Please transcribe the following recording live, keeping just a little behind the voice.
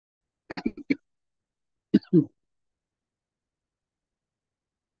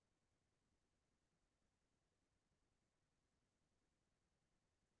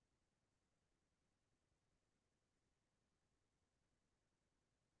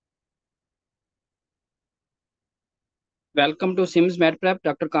Welcome to SIMS MedPrep.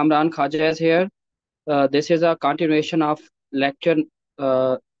 Dr. Kamran Khaja is here. This is a continuation of lecture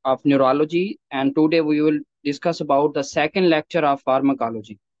of neurology, and today we will discuss about the second lecture of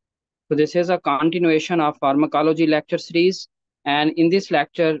pharmacology. So this is a continuation of pharmacology lecture series, and in this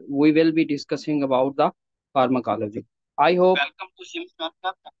lecture we will be discussing about the pharmacology. I hope. Welcome to SIMS MedPrep.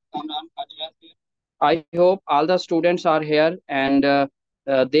 Dr. Kamran Khaja is here. I hope all the students are here and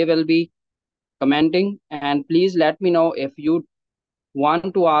they will be commenting. And please let me know if you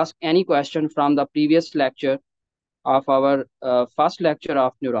want to ask any question from the previous lecture of our first lecture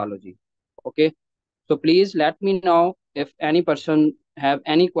of neurology. Okay, so please let me know if any person have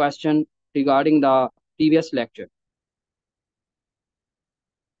any question regarding the previous lecture.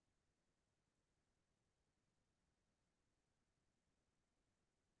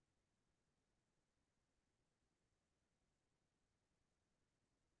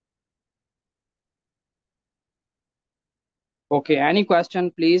 Okay, any question,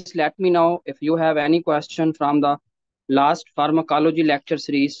 please let me know if you have any question from the last pharmacology lecture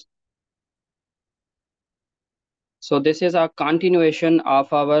series. So this is a continuation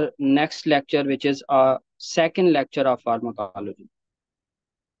of our next lecture, which is a second lecture of pharmacology.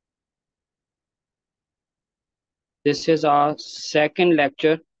 This is our second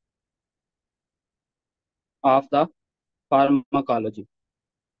lecture of the pharmacology.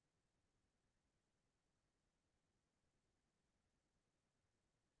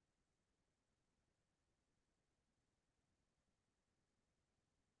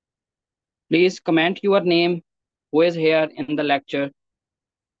 Please comment your name, who is here in the lecture.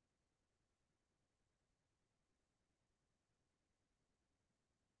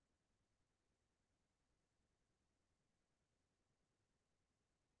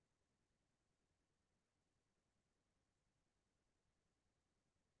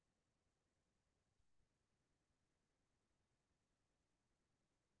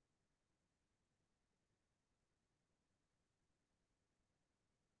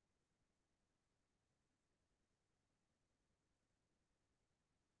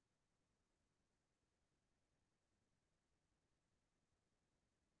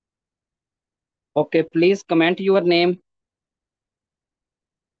 Okay, please comment your name.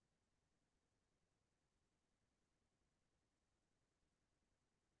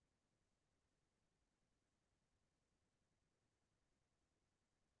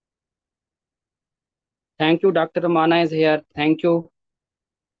 Thank you, Dr. Ramana is here. Thank you.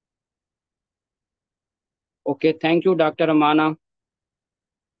 Okay, thank you, Dr. Ramana.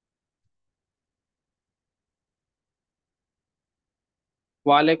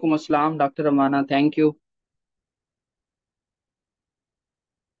 Walaikum Assalam, Dr. Ramana. Thank you.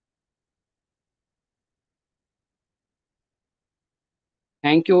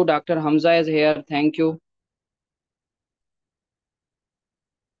 Thank you, Dr. Hamza is here. Thank you.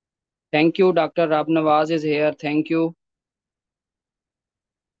 Thank you, Dr. Rab Nawaz is here. Thank you.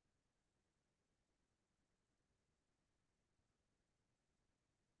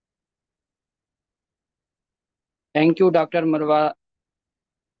 Thank you, Dr. Marwa.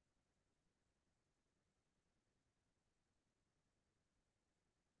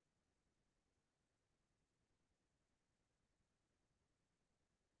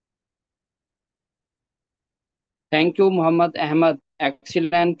 Thank you, Muhammad Ahmad.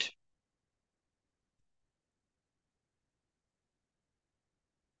 Excellent.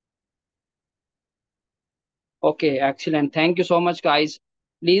 Okay, excellent. Thank you so much, guys.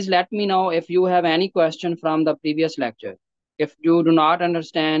 Please let me know if you have any question from the previous lecture. If you do not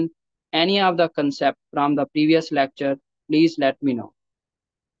understand any of the concept from the previous lecture, please let me know.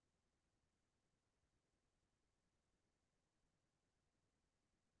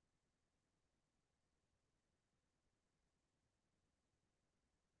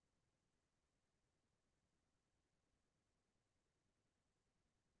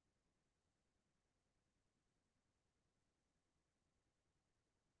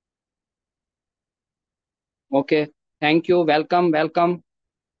 Okay, thank you. Welcome, welcome.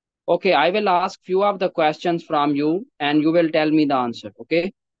 Okay, I will ask few of the questions from you and you will tell me the answer.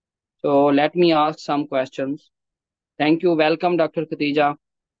 Okay, so let me ask some questions. Thank you. Welcome, Dr. Khatija.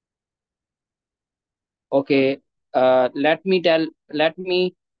 Okay, let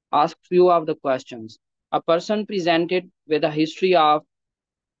me ask few of the questions. A person presented with a history of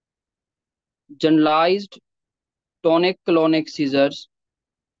generalized tonic-clonic seizures.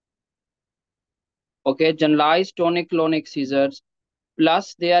 Okay, generalized tonic-clonic seizures.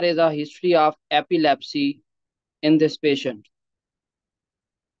 Plus, there is a history of epilepsy in this patient.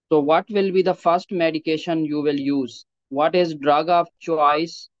 So, what will be the first medication you will use? What is drug of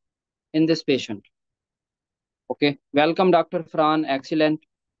choice in this patient? Okay, welcome, Dr. Fran. Excellent.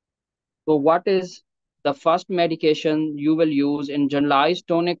 So, what is the first medication you will use in generalized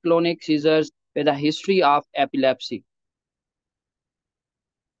tonic-clonic seizures with a history of epilepsy?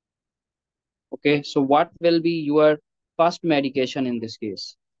 Okay, so what will be your first medication in this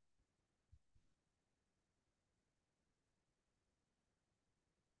case?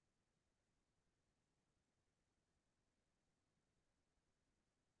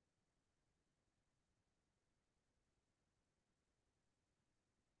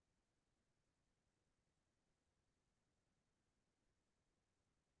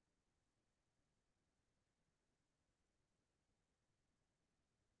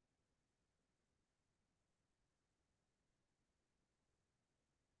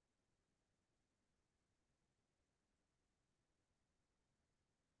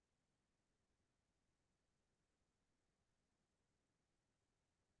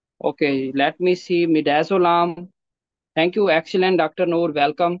 Okay, let me see. Midazolam. Thank you. Excellent, Dr. Noor.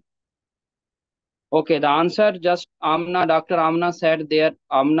 Welcome. Okay, the answer just Amna, Dr. Amna said there.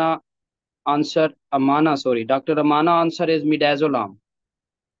 Amna answer, Amana, sorry. Dr. Amana answer is midazolam.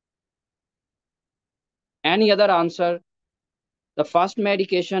 Any other answer? The first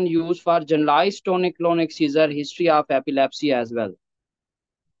medication used for generalized tonic-clonic seizure, history of epilepsy as well.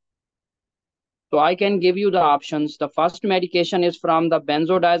 So I can give you the options. The first medication is from the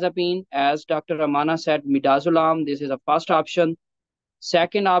benzodiazepine, as Dr. Amana said, midazolam. This is the first option.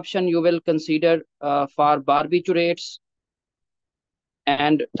 Second option you will consider for barbiturates,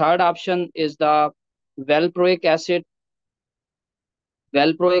 and third option is the valproic acid,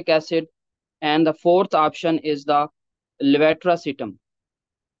 valproic acid, and the fourth option is the levetiracetam.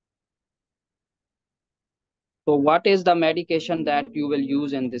 So what is the medication that you will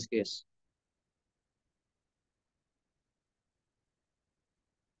use in this case?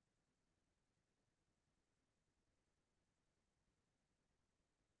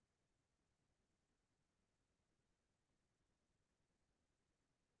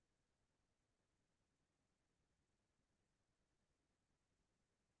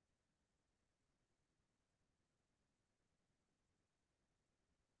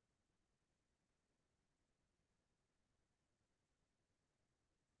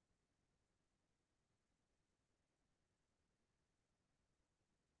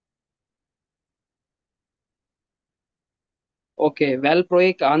 Okay,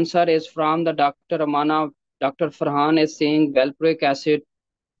 valproic answer is from the Dr. Amana. Dr. Farhan is saying valproic acid.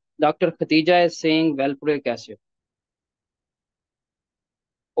 Dr. Khatija is saying valproic acid.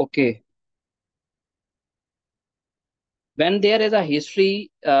 Okay. When there is a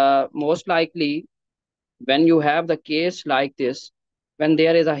history, most likely when you have the case like this, when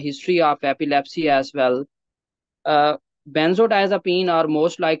there is a history of epilepsy as well, uh, benzodiazepine are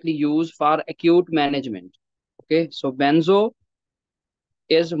most likely used for acute management. Okay, so benzo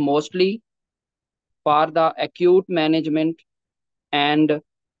is mostly for the acute management and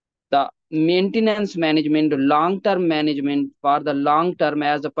the maintenance management, long term management for the long term,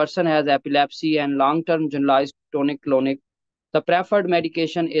 as the person has epilepsy and long term generalized tonic clonic. The preferred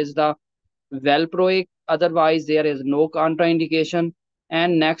medication is the valproic, otherwise, there is no contraindication.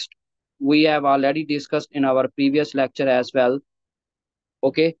 And next, we have already discussed in our previous lecture as well.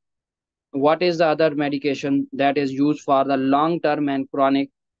 Okay, what is the other medication that is used for the long term and chronic?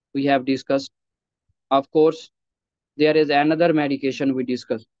 We have discussed. Of course, there is another medication we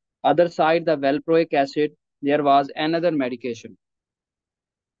discussed. Other side, the valproic acid, there was another medication.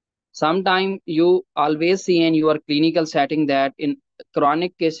 Sometime you always see in your clinical setting that in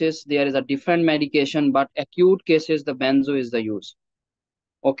chronic cases there is a different medication, but acute cases the benzo is the use.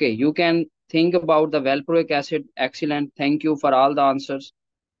 Okay, you can think about the valproic acid. Excellent. Thank you for all the answers.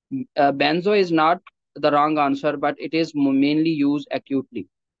 Benzo is not the wrong answer, but it is mainly used acutely.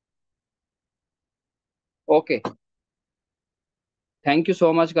 Okay, thank you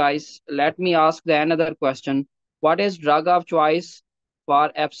so much, guys. Let me ask the another question. What is drug of choice for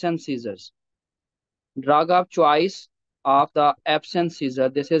absence seizures? Drug of choice of the absence seizure.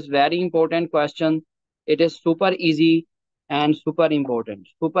 This is very important question. It is super easy and super important.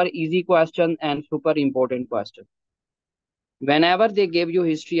 Super easy question and super important question. Whenever they give you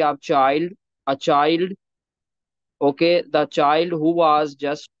history of child, a child, okay, the child who was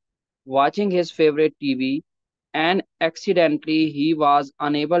just watching his favorite TV and accidentally he was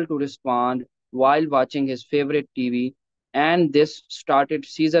unable to respond while watching his favorite TV, and this started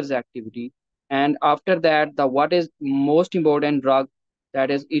seizures activity. And after that, the what is most important drug,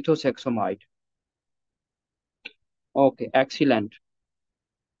 that is ethosuximide. Okay, excellent.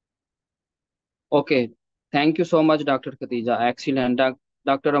 Okay, thank you so much, Dr. Khatija. Excellent.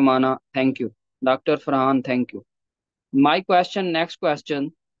 Dr. Ramana, thank you. Dr. Farhan, thank you. My question, next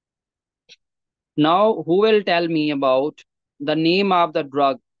question. Now, who will tell me about the name of the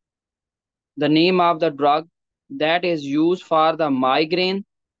drug? The name of the drug that is used for the migraine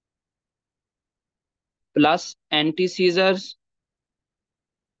plus anti-seizures.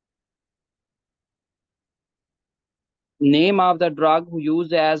 Name of the drug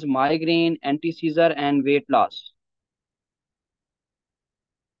used as migraine, anti-seizure, and weight loss.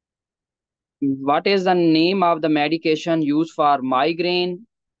 What is the name of the medication used for migraine,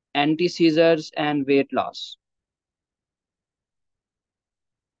 anti-seizures, and weight loss?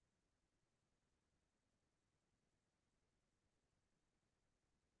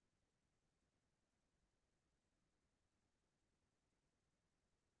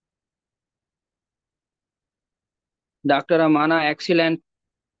 Dr. Amana, excellent.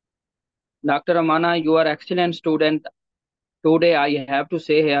 Dr. Amana, you are excellent student. Today, I have to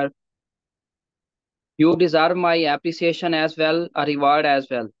say here, you deserve my appreciation as well, a reward as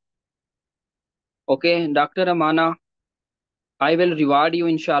well. Okay, Dr. Amana, I will reward you,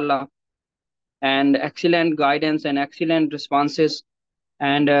 inshallah, and excellent guidance and excellent responses,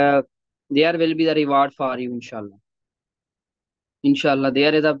 and there will be the reward for you, inshallah. Inshallah,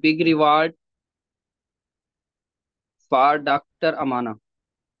 there is a big reward for Dr. Amana.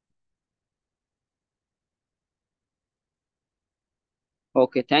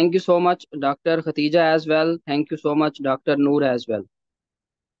 Okay, thank you so much, Dr. Khatija as well. Thank you so much, Dr. Noor as well.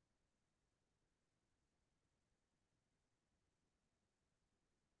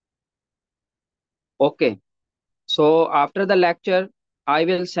 Okay, so after the lecture, I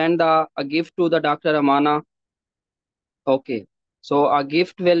will send a gift to the Dr. Amana. Okay, so a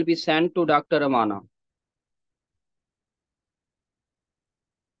gift will be sent to Dr. Amana.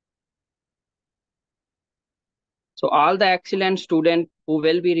 So all the excellent students who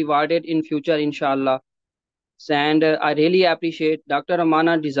will be rewarded in future, inshallah. And I really appreciate Dr.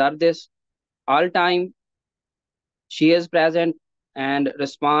 Amana deserve this. All time she is present and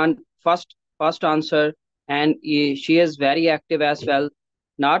respond first answer, and she is very active as well.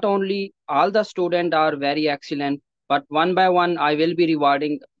 Not only all the students are very excellent, but one by one I will be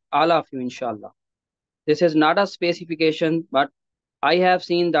rewarding all of you, inshallah. This is not a specification, but I have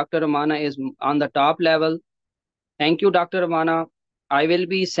seen Dr. Amana is on the top level. Thank you, Dr. Amana. I will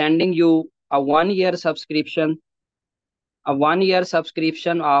be sending you a 1 year subscription, a 1 year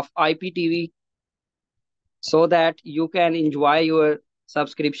subscription of IPTV, so that you can enjoy your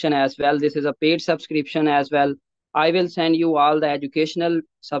subscription as well. This is a paid subscription as well. I will send you all the educational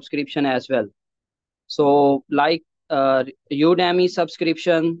subscription as well. So like Udemy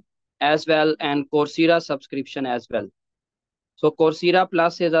subscription as well, and Coursera subscription as well. So Coursera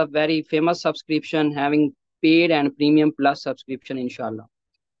Plus is a very famous subscription having paid and premium plus subscription, inshallah.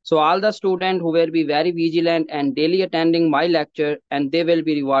 So all the students who will be very vigilant and daily attending my lecture, and they will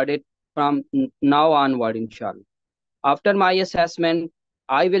be rewarded from now onward, inshallah. After my assessment,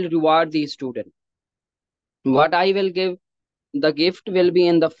 I will reward the student. What I will give, the gift will be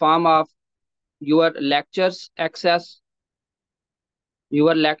in the form of your lectures access,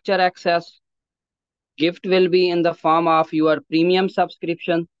 your lecture access. Gift will be in the form of your premium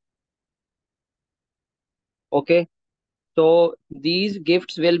subscription. Okay. So these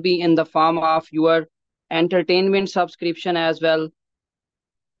gifts will be in the form of your entertainment subscription as well.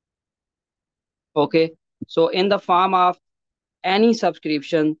 Okay. So in the form of any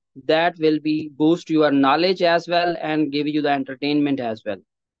subscription that will be boost your knowledge as well and give you the entertainment as well.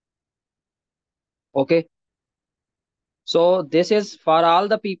 Okay. So this is for all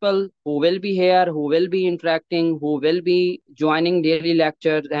the people who will be here, who will be interacting, who will be joining daily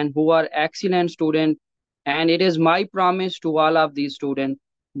lectures, and who are excellent students. And it is my promise to all of these students,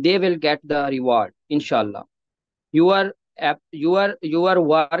 they will get the reward, inshallah. Your your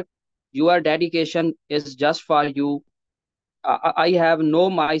work, your dedication is just for you. I have no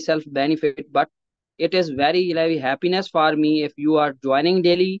myself benefit, but it is very happiness for me if you are joining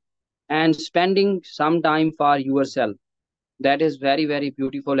daily and spending some time for yourself. That is very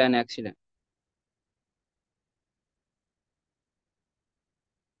beautiful and excellent.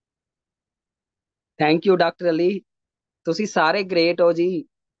 Thank you, Dr. Ali. ਤੁਸੀਂ ਸਾਰੇ great ਹੋ जी.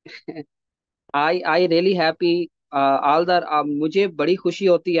 I really happy. All the मुझे बड़ी खुशी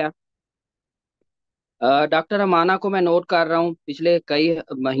होती है. Doctor अमाना को मैं नोट कर रहा हूँ पिछले कई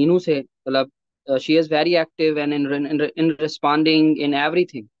महीनों से, मतलब she is very active and in responding in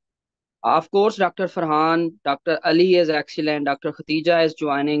everything. Of course, Dr. Farhan, Dr. Ali is excellent, Dr. Khatija is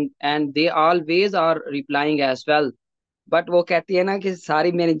joining, and they always are replying as well. But वो कहती है ना कि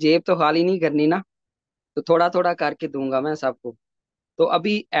सारी मेरी जेब तो खाली नहीं करनी ना, तो थोड़ा थोड़ा करके दूंगा मैं सबको. So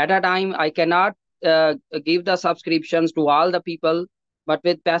abhi at a time I cannot give the subscriptions to all the people, but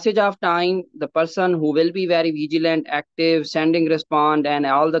with passage of time, the person who will be very vigilant, active, sending respond and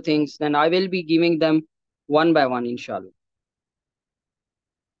all the things, then I will be giving them one by one, inshallah.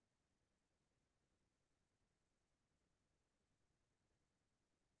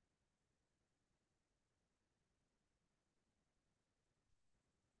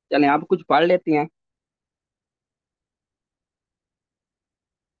 चलें आप कुछ पढ़ लेती हैं.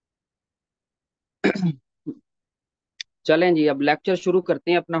 चलें जी, अब lecture शुरू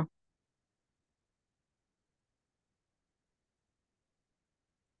करते हैं अपना.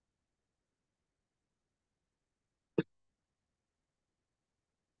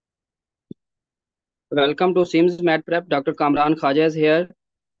 Welcome to SIMS MedPrep. Dr. Kamran Khaja is here.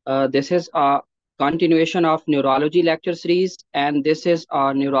 This is a continuation of neurology lecture series, and this is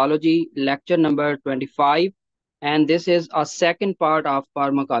our neurology lecture number 25, and this is a second part of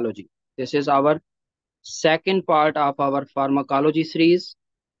pharmacology. This is our second part of our pharmacology series,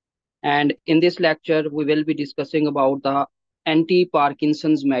 and in this lecture, we will be discussing about the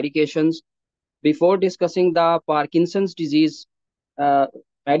anti-Parkinson's medications. Before discussing the Parkinson's disease uh,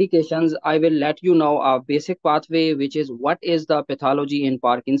 medications, I will let you know a basic pathway, which is what is the pathology in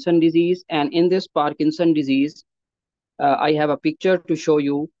Parkinson disease. And in this Parkinson disease, I have a picture to show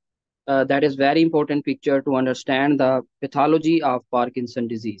you that is very important picture to understand the pathology of Parkinson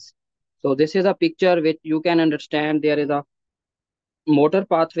disease. So this is a picture which you can understand there is a motor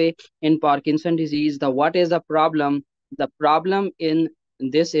pathway in Parkinson disease. The what is the problem? The problem in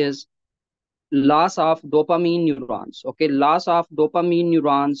this is loss of dopamine neurons. Okay, loss of dopamine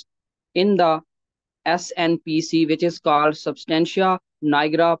neurons in the SNPC, which is called substantia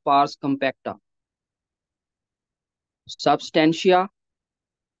nigra pars compacta. Substantia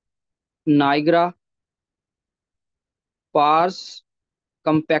nigra pars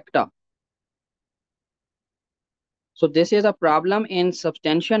compacta. So this is a problem in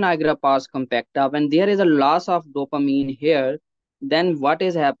substantia nigra pars compacta. When there is a loss of dopamine here, then what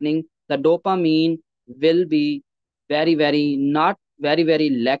is happening? The dopamine will be not very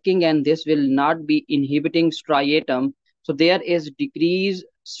lacking, and this will not be inhibiting striatum. So there is decreased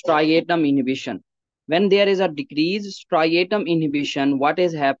striatum inhibition. When there is a decreased striatum inhibition, what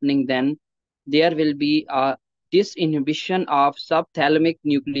is happening then? There will be a disinhibition of subthalamic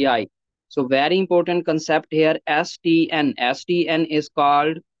nuclei. So very important concept here, STN. STN is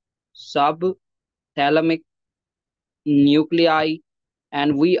called subthalamic nuclei,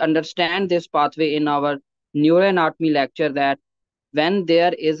 and we understand this pathway in our neuroanatomy lecture that when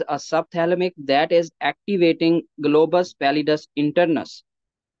there is a subthalamic that is activating globus pallidus internus.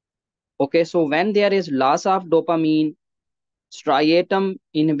 Okay, so when there is loss of dopamine, striatum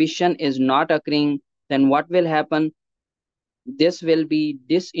inhibition is not occurring, then what will happen? This will be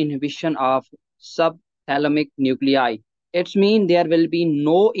disinhibition of subthalamic nuclei. It means there will be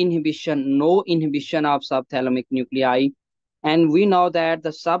no inhibition of subthalamic nuclei. And we know that the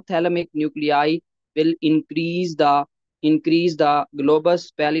subthalamic nuclei will increase the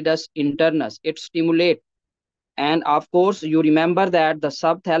globus pallidus internus. It stimulates. And of course, you remember that the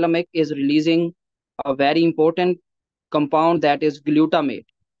subthalamic is releasing a very important compound that is glutamate,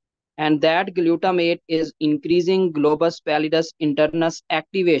 and that glutamate is increasing globus pallidus internus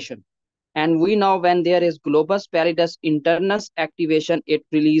activation. And we know when there is globus pallidus internus activation, it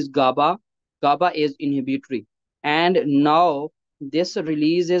releases GABA. GABA is inhibitory. And now this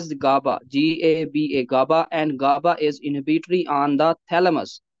releases GABA, GABA, GABA, and GABA is inhibitory on the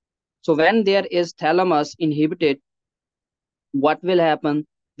thalamus. So when there is thalamus inhibited, what will happen?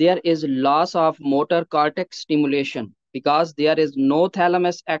 There is loss of motor cortex stimulation because there is no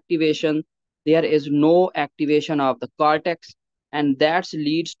thalamus activation, there is no activation of the cortex, and that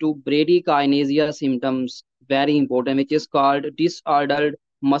leads to bradykinesia symptoms, very important, which is called disordered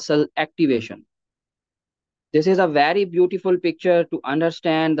muscle activation. This is a very beautiful picture to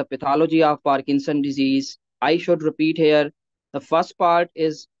understand the pathology of Parkinson disease. I should repeat here. The first part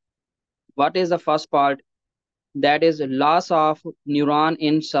is, what is the first part? That is loss of neuron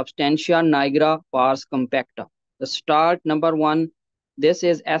in substantia nigra pars compacta. The start number one, this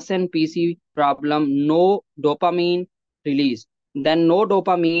is SNPC problem, no dopamine release. Then no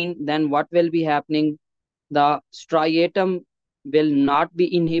dopamine, then what will be happening? The striatum will not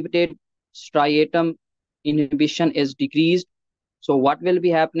be inhibited. Striatum inhibition is decreased. So what will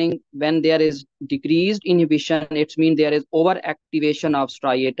be happening when there is decreased inhibition? It means there is overactivation of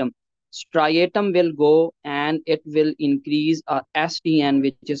striatum. Striatum will go and it will increase STN,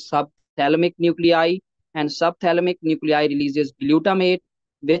 which is subthalamic nuclei, and subthalamic nuclei releases glutamate,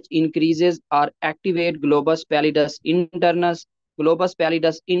 which increases or activate globus pallidus internus. globus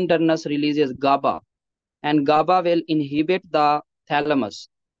pallidus internus releases GABA, and GABA will inhibit the thalamus.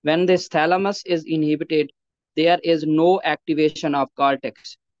 When this thalamus is inhibited, there is no activation of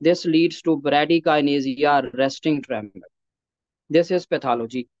cortex. This leads to bradykinesia, resting tremor. This is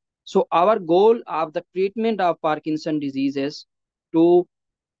pathology. So our goal of the treatment of Parkinson disease is to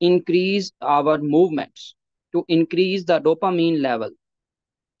increase our movements, to increase the dopamine level.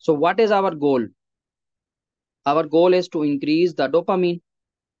 So what is our goal? Our goal is to increase the dopamine.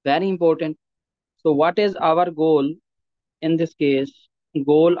 Very important. So what is our goal in this case?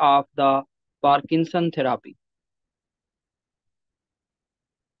 Goal of the Parkinson therapy.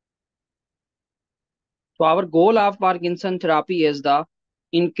 So our goal of Parkinson therapy is the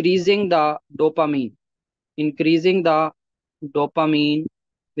increasing the dopamine, increasing the dopamine,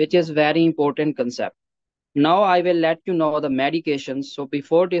 which is very important concept. Now I will let you know the medications. So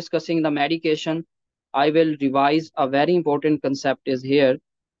before discussing the medication, I will revise a very important concept is here.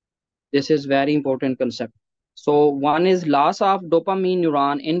 This is very important concept. So one is loss of dopamine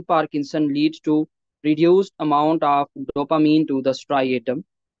neuron in Parkinson leads to reduced amount of dopamine to the striatum.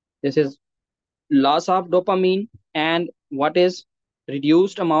 This is loss of dopamine, and what is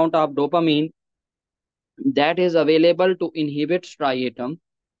reduced amount of dopamine that is available to inhibit striatum.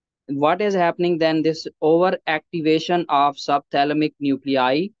 What is happening then? This overactivation of subthalamic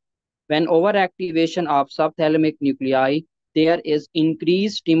nuclei. When overactivation of subthalamic nuclei, there is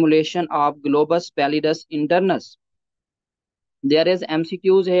increased stimulation of globus pallidus internus. There is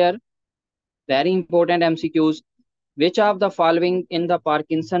MCQs here, very important MCQs. Which of the following in the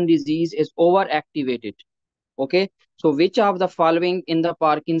Parkinson disease is overactivated? Okay, so which of the following in the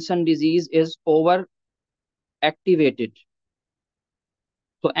Parkinson disease is overactivated?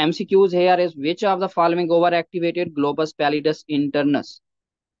 So MCQs here is which of the following overactivated? Globus pallidus internus.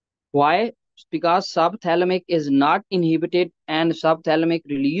 Why? Because subthalamic is not inhibited and subthalamic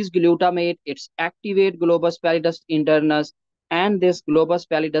release glutamate. It's activate globus pallidus internus, and this globus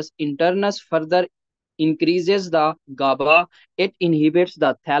pallidus internus further increases the GABA. It inhibits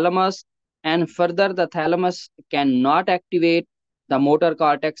the thalamus, and further the thalamus cannot activate the motor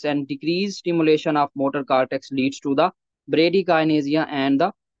cortex, and decreased stimulation of motor cortex leads to the bradykinesia and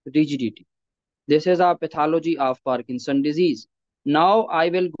the rigidity. This is a pathology of Parkinson disease. Now I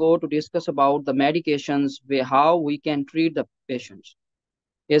will go to discuss about the medications, how we can treat the patients.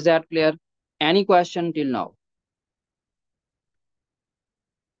 Is that clear? Any question till now?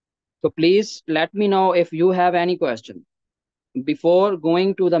 So please let me know if you have any question. Before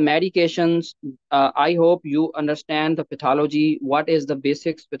going to the medications, I hope you understand the pathology, what is the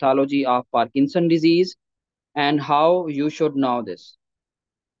basics pathology of Parkinson disease, and how you should know this.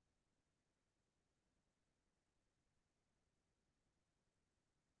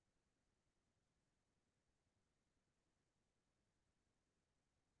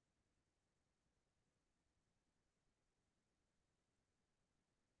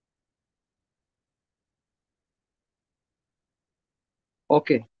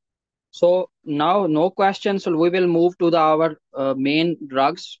 Okay. So now no questions. So we will move to our main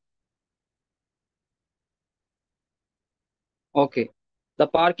drugs. Okay. The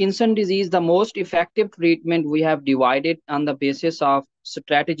Parkinson disease, the most effective treatment we have divided on the basis of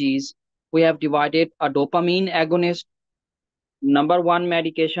strategies. We have divided a dopamine agonist. Number one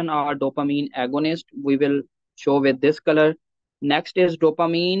medication are dopamine agonist. We will show with this color. Next is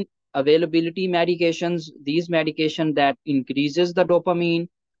dopamine availability medications. These medication that increases the dopamine.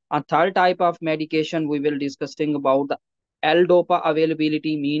 A third type of medication we will discussing about the L-dopa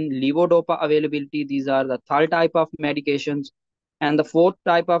availability, mean levodopa availability. These are the third type of medications. And the fourth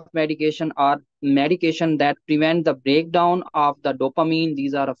type of medication are medication that prevent the breakdown of the dopamine.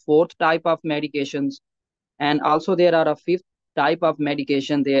 These are a fourth type of medications. And also there are a fifth type of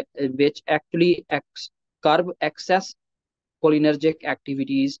medication there, which actually curb excess cholinergic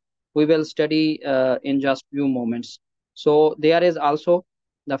activities. We will study in just few moments. So there is also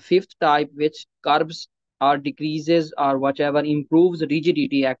the fifth type, which curbs or decreases or whatever improves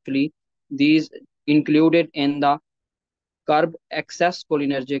rigidity. Actually, these included in the curb excess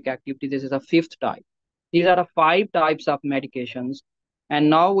cholinergic activity. This is a fifth type. These are the five types of medications. And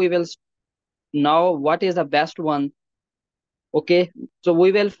now we will now what is the best one? Okay, so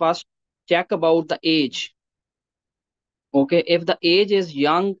we will first check about the age. Okay, if the age is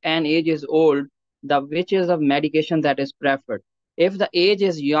young and age is old, the which is the medication that is preferred. If the age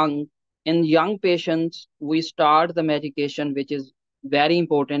is young, in young patients, we start the medication which is very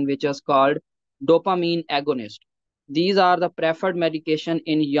important, which is called dopamine agonist. These are the preferred medication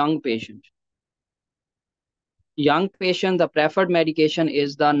in young patients. Young patient, the preferred medication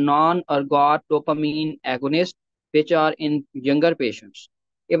is the non-ergot dopamine agonist. which are in younger patients.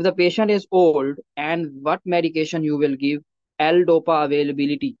 If the patient is old, and what medication you will give, L-DOPA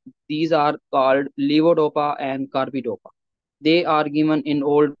availability. These are called levodopa and carbidopa. They are given in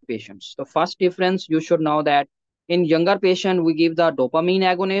old patients. The first difference you should know that in younger patient we give the dopamine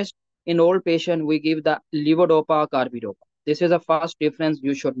agonist. In old patient we give the levodopa carbidopa. This is the first difference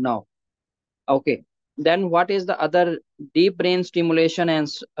you should know. Okay. Then what is the other deep brain stimulation and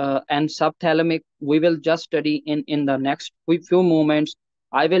subthalamic? We will just study in the next few moments.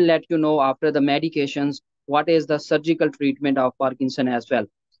 I will let you know after the medications what is the surgical treatment of Parkinson as well.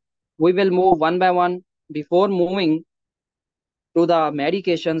 We will move one by one. Before moving to the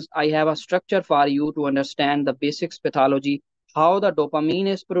medications, I have a structure for you to understand the basics pathology, how the dopamine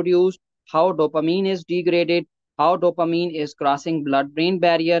is produced, how dopamine is degraded, how dopamine is crossing blood-brain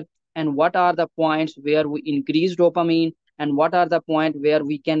barrier, and what are the points where we increase dopamine, and what are the points where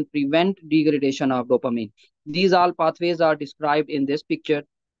we can prevent degradation of dopamine. These all pathways are described in this picture.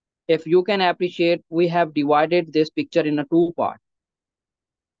 If you can appreciate, we have divided this picture in a two part.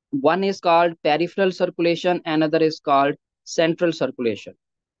 One is called peripheral circulation, another is called central circulation.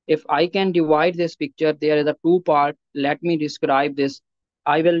 If I can divide this picture, there is a two part. Let me describe this.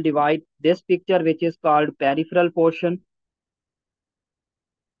 I will divide this picture, which is called peripheral portion.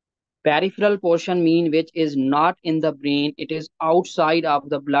 Peripheral portion mean which is not in the brain. It is outside of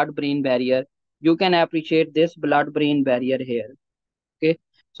the blood-brain barrier. You can appreciate this blood-brain barrier here. Okay,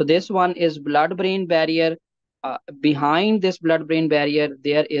 so this one is blood-brain barrier. Behind this blood-brain barrier,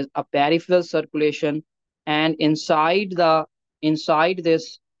 there is a peripheral circulation, and inside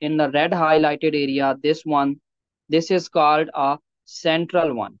this, in the red highlighted area, this is called a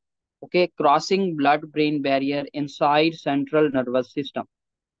central one. Okay, crossing blood-brain barrier inside central nervous system.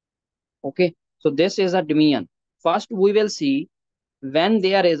 Okay, so this is a dominion. First, we will see when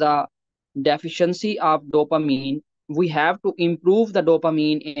there is a deficiency of dopamine, we have to improve the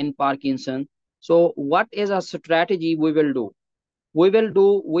dopamine in Parkinson. So what is a strategy we will do? We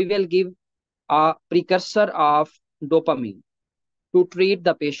will give a precursor of dopamine to treat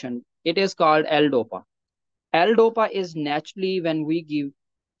the patient. It is called L-DOPA. L-DOPA is naturally when we give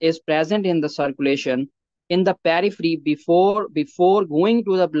is present in the circulation in the periphery before going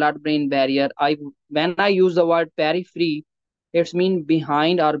to the blood-brain barrier. When I use the word periphery, it's mean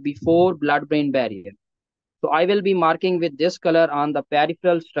behind or before blood-brain barrier. So I will be marking with this color on the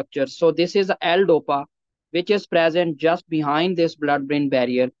peripheral structure. So this is L-DOPA, which is present just behind this blood-brain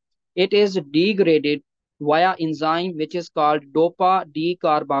barrier. It is degraded via enzyme which is called dopa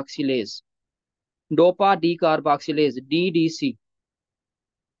decarboxylase. Dopa decarboxylase, DDC.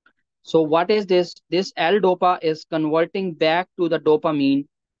 So what is this? This L-DOPA is converting back to the dopamine.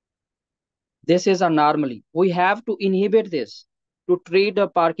 This is anomaly. We have to inhibit this to treat the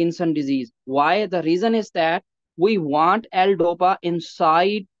Parkinson disease. Why? The reason is that we want L-DOPA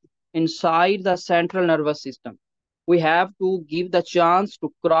inside the central nervous system. We have to give the chance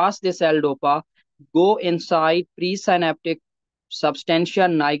to cross this L-DOPA, go inside presynaptic substantia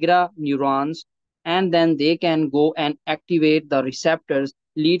nigra neurons, and then they can go and activate the receptors,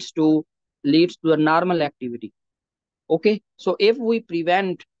 leads to the normal activity. Okay, so if we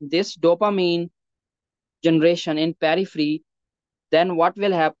prevent this dopamine generation in periphery, then what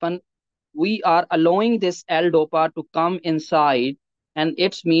will happen? We are allowing this L-DOPA to come inside, and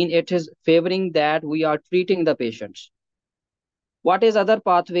it is favoring that we are treating the patients. What is other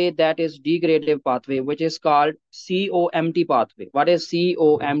pathway that is degradative pathway, which is called COMT pathway? What is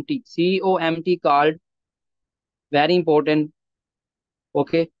COMT? COMT called very important.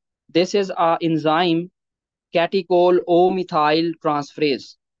 Okay, this is a enzyme catechol O-methyl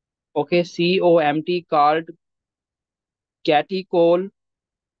transferase. Okay, COMT called catechol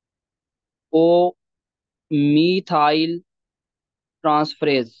O-methyl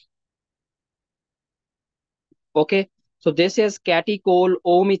transferase. Okay, so this is catechol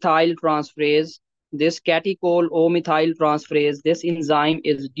O-methyl transferase. This catechol O-methyl transferase, this enzyme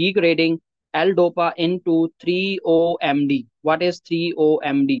is degrading L-DOPA into 3-OMD. What is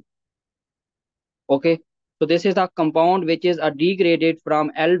 3-OMD? Okay, so this is a compound which is degraded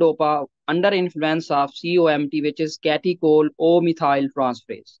from L-DOPA under influence of COMT, which is catechol O-methyl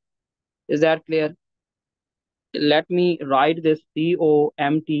transferase. Is that clear? Let me write this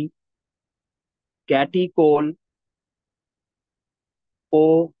COMT, catechol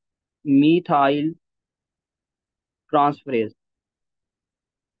O-methyl transferase.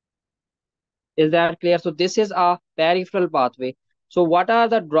 Is that clear? So this is a peripheral pathway. So what are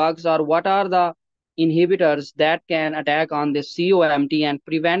the drugs or what are the inhibitors that can attack on this COMT and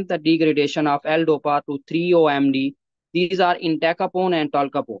prevent the degradation of L-DOPA to 3-OMD? These are entacapone and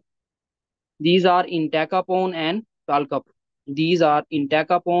tolcapone. These are entacapone and talcapone. These are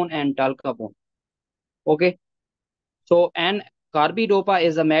entacapone and talcapone. Okay. So, and carbidopa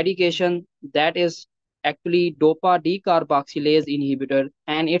is a medication that is actually dopa decarboxylase inhibitor,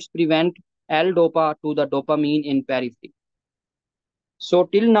 and it's prevent L-dopa to the dopamine in periphery. So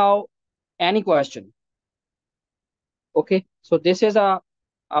till now, any question? Okay. So this is a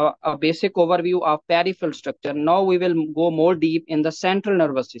basic overview of peripheral structure. Now we will go more deep in the central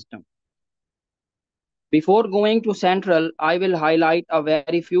nervous system. Before going to central, I will highlight a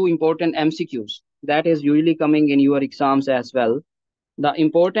very few important MCQs that is usually coming in your exams as well. The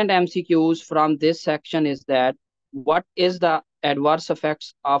important MCQs from this section is that what is the adverse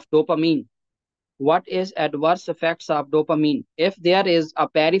effects of dopamine? What is adverse effects of dopamine? If there is a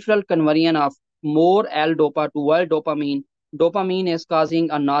peripheral conversion of more L-dopa toward dopamine, dopamine is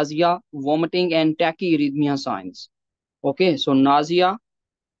causing a nausea, vomiting, and tachyarrhythmia signs. Okay, so nausea,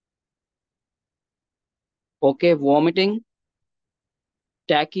 okay, vomiting,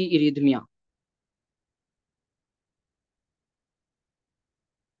 tachyarrhythmia.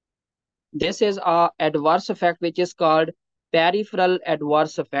 This is a adverse effect which is called peripheral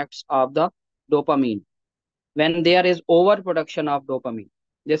adverse effects of the dopamine when there is overproduction of dopamine.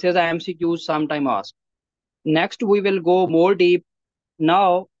 This is a MCQ sometime asked. Next, we will go more deep.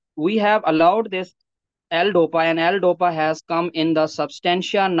 Now, we have allowed this L-dopa, and L-dopa has come in the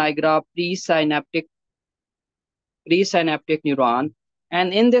substantia nigra presynaptic neuron.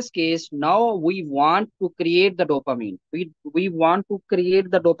 And in this case, now we want to create the dopamine. We want to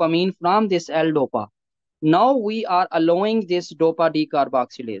create the dopamine from this L-dopa. Now we are allowing this dopa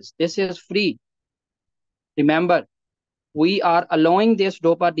decarboxylase. This is free. Remember, we are allowing this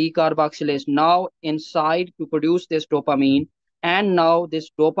dopa decarboxylase now inside to produce this dopamine, and now this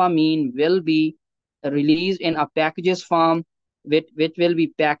dopamine will be released in a packages form, which will be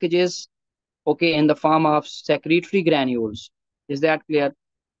packages, okay, in the form of secretory granules. Is that clear?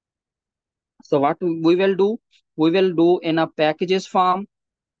 So what we will do, we will do in a packages form.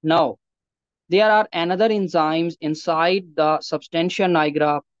 Now there are another enzymes inside the substantia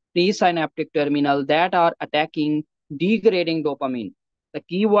nigra presynaptic terminal that are attacking degrading dopamine. The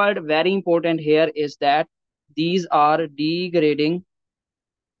keyword very important here is that these are degrading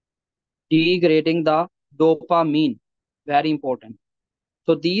the dopamine. Very important.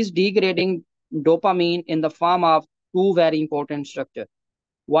 So these degrading dopamine in the form of two very important structure.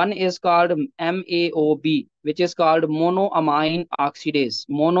 One is called MAOB, which is called monoamine oxidase.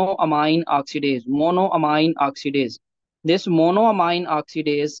 Monoamine oxidase. Monoamine oxidase. This monoamine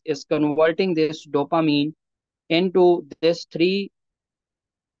oxidase is converting this dopamine into this three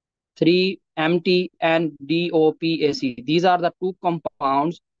MT and DOPAC. These are the two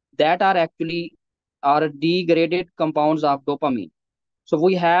compounds that are actually are degraded compounds of dopamine. So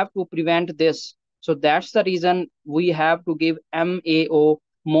we have to prevent this. So that's the reason we have to give MAO,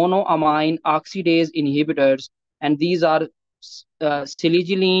 monoamine oxidase inhibitors, and these are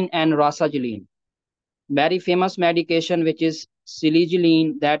siligiline and rasagiline. Very famous medication which is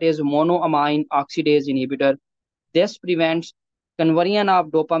siligiline, that is monoamine oxidase inhibitor. This prevents conversion of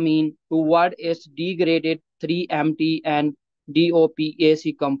dopamine toward its degraded 3-MT and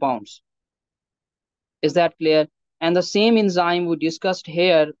DOPAC compounds. Is that clear? And the same enzyme we discussed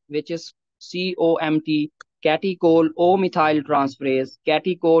here, which is COMT, catechol O-methyl transferase,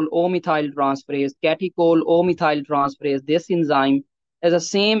 catechol O-methyl transferase, catechol O-methyl transferase. This enzyme is the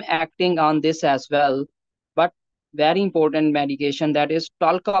same acting on this as well, but very important medication, that is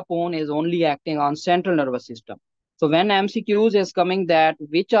talcapone, is only acting on central nervous system. So when MCQs is coming that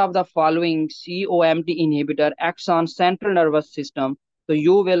which of the following COMT inhibitor acts on central nervous system, so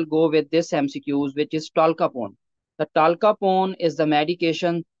you will go with this MCQs, which is talcapone. The talcapone is the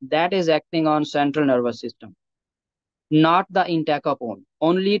medication that is acting on central nervous system, not the entacapone.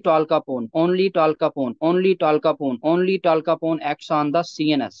 Only talcapone, only talcapone, only talcapone, only talcapone acts on the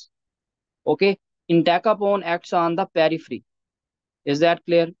CNS. Okay, entacapone acts on the periphery. Is that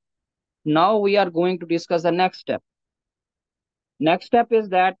clear? Now we are going to discuss the next step. Next step is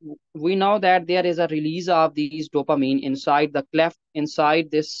that we know that there is a release of these dopamine inside the cleft, inside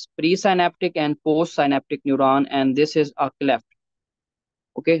this presynaptic and postsynaptic neuron, and this is a cleft.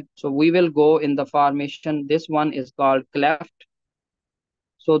 Okay, so we will go in the formation. This one is called cleft.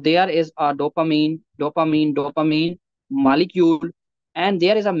 So there is a dopamine molecule, and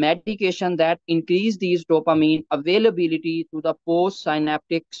there is a medication that increase these dopamine availability to the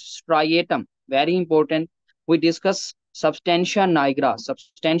postsynaptic striatum. Very important. We discuss substantia nigra.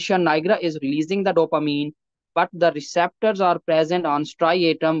 Substantia nigra is releasing the dopamine, but the receptors are present on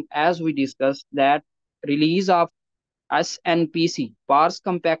striatum, as we discussed that release of SNPC, pars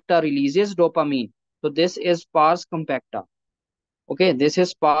compacta, releases dopamine. So this is pars compacta. Okay, this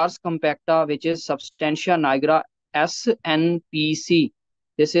is pars compacta, which is substantia nigra SNPC.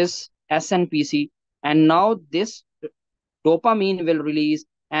 This is SNPC. And now this dopamine will release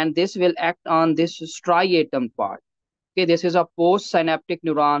and this will act on this striatum part. Okay, this is a postsynaptic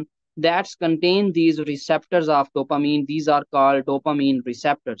neuron that's contain these receptors of dopamine. These are called dopamine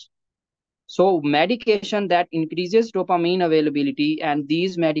receptors. So medication that increases dopamine availability, and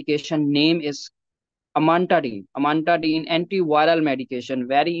these medication name is amantadine. Amantadine, antiviral medication,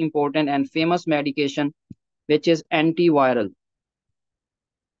 very important and famous medication, which is antiviral.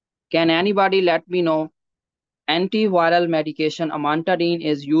 Can anybody let me know antiviral medication amantadine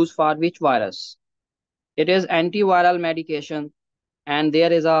is used for which virus? It is antiviral medication, and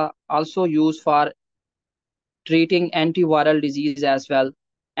there is a also used for treating antiviral disease as well.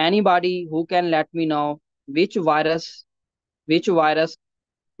 Anybody who can let me know which virus, which virus,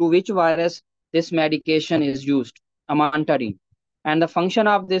 to which virus this medication is used, amantadine. And the function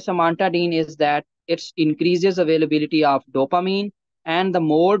of this amantadine is that it increases availability of dopamine, and the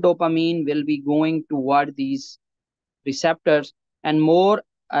more dopamine will be going toward these receptors, and more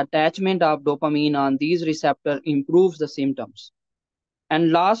attachment of dopamine on these receptors improves the symptoms.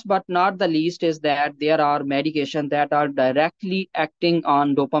 And last but not the least is that there are medications that are directly acting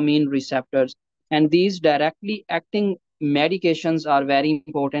on dopamine receptors. And these directly acting medications are very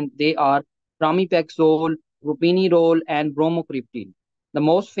important. They are pramipexole, ropinirole, and bromocriptine. The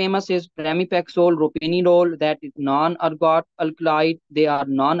most famous is pramipexole, ropinirole, that is non-ergot alkaloid. They are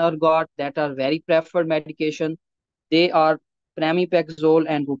non-ergot, that are very preferred medication. They are pramipexole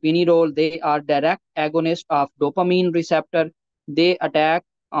and ropinirole. They are direct agonists of dopamine receptor. They attack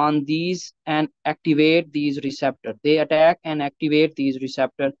on these and activate these receptors. They attack and activate these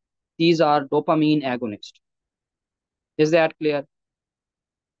receptors. These are dopamine agonists. Is that clear?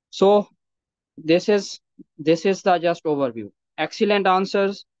 So this is the just overview. Excellent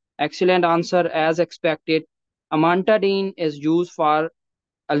answers. Excellent answer as expected. Amantadine is used for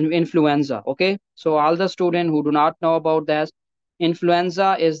influenza. Okay, so all the students who do not know about this,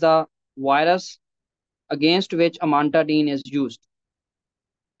 influenza is the virus against which amantadine is used.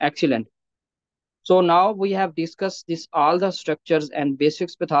 Excellent. So now we have discussed this all the structures and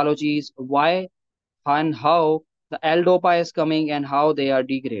basics pathologies, why and how the L-DOPA is coming and how they are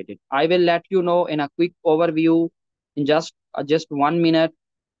degraded. I will let you know in a quick overview in just 1 minute.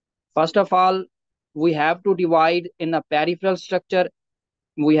 First of all, we have to divide in a peripheral structure.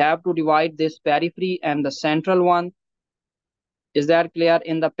 We have to divide this periphery and the central one. Is that clear?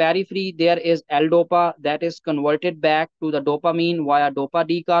 In the periphery, there is L-DOPA that is converted back to the dopamine via dopa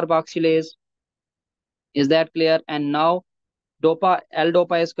decarboxylase. Is that clear? And now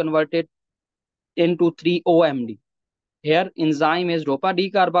L-DOPA is converted into 3-OMD. Here enzyme is dopa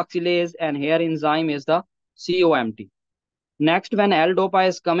decarboxylase and here enzyme is the COMT. Next, when L-DOPA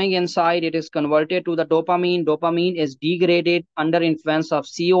is coming inside, it is converted to the dopamine. Dopamine is degraded under influence of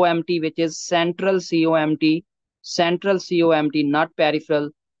COMT, which is central COMT, not peripheral.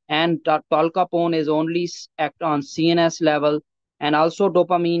 And tolcapone is only act on CNS level. And also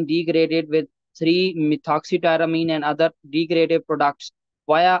dopamine degraded with 3-methoxytyramine and other degraded products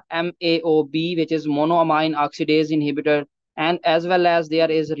via MAOB, which is monoamine oxidase inhibitor. And as well as there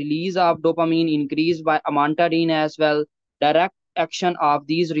is release of dopamine increased by amantadine as well. Direct action of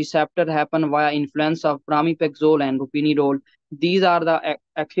these receptors happen via influence of pramipexole and ropinirole. These are the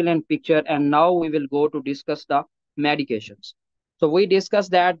excellent picture, and now we will go to discuss the medications. So we discussed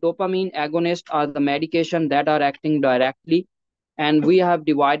that dopamine agonists are the medication that are acting directly, and we have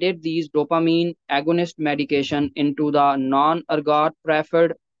divided these dopamine agonist medication into the non-ergot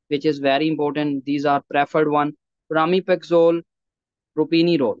preferred, which is very important. These are preferred one, pramipexole,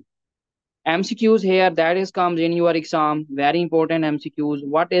 ropinirole. MCQs here, that is comes in your exam, very important MCQs.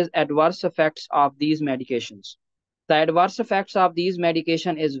 What is adverse effects of these medications? The adverse effects of these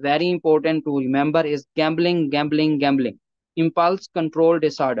medication is very important to remember is gambling, impulse control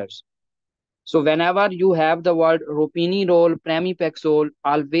disorders. So whenever you have the word ropinirole, pramipexole,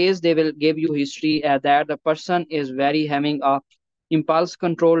 always they will give you history that the person is very having a impulse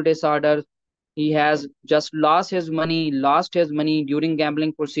control disorder. He has just lost his money during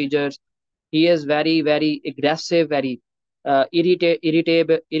gambling procedures. He is very, very aggressive, very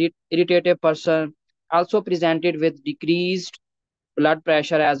irritative person. Also presented with decreased blood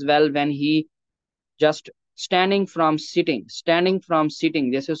pressure as well when he just standing from sitting.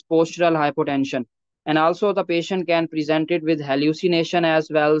 This is postural hypotension. And also the patient can present it with hallucination as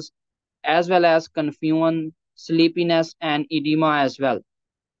well as confusion, sleepiness, and edema as well.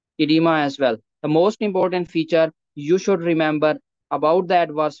 The most important feature, you should remember about the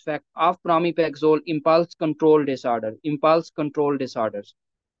adverse effect of pramipexole impulse control disorder, impulse control disorders.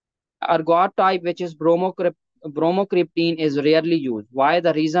 Ergot type, which is bromocryptine, is rarely used. Why?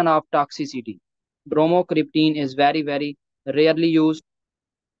 The reason of toxicity. Bromocryptine is very, very rarely used.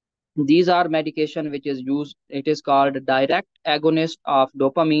 These are medication which is used. It is called direct agonist of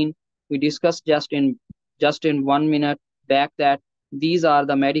dopamine. We discussed just in 1 minute back that these are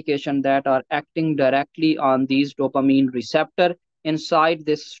the medication that are acting directly on these dopamine receptor inside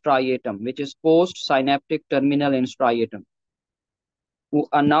this striatum, which is post synaptic terminal in striatum.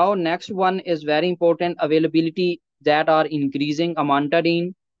 Now next one is very important, availability that are increasing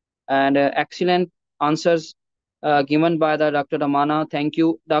amantadine, and excellent answers given by the Dr. Amana. Thank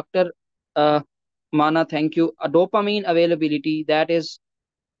you, Dr. Uh, Mana. Thank you. Dopamine availability that is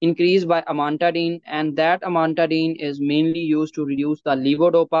increased by amantadine, and that amantadine is mainly used to reduce the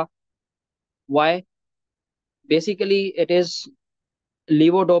levodopa. Why? Basically, it is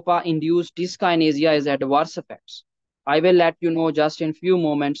levodopa induced dyskinesia is adverse effects. I will let you know just in few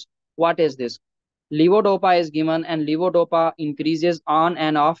moments what is this. Levodopa is given and levodopa increases on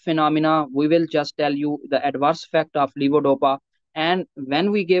and off phenomena. We will just tell you the adverse effect of levodopa. And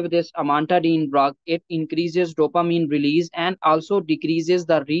when we give this amantadine drug, it increases dopamine release and also decreases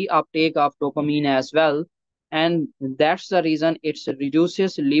the reuptake of dopamine as well. And that's the reason it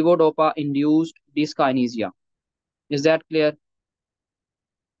reduces levodopa induced dyskinesia. Is that clear?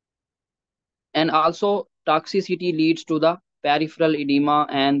 And also toxicity leads to the peripheral edema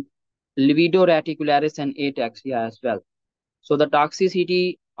and libido reticularis and ataxia as well. So the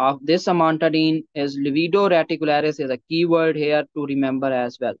toxicity of this amantadine is libido reticularis is a keyword here to remember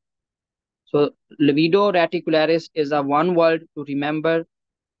as well. So libido reticularis is a one word to remember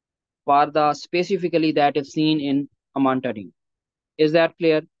for the specifically that is seen in amantadine. Is that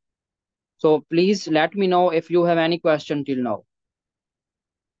clear? So please let me know if you have any question till now.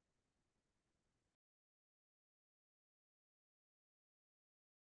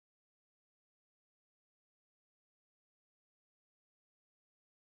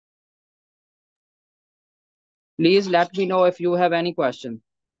 Please let me know if you have any question.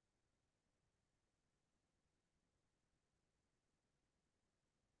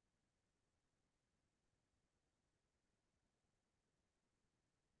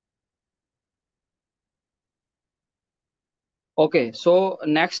 Okay, so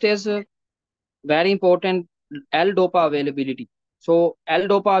next is very important, L-DOPA availability. So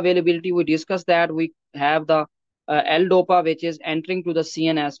L-DOPA availability, we discussed that we have the L-DOPA which is entering to the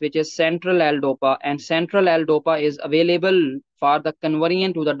CNS, which is central L-DOPA, and central L-DOPA is available for the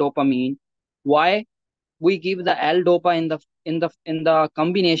conversion to the dopamine. Why? We give the L-DOPA in the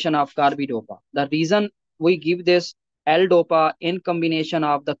combination of carbidopa. The reason we give this L-DOPA in combination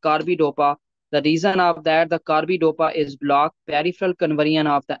of the carbidopa, the reason of that the carbidopa is block peripheral conversion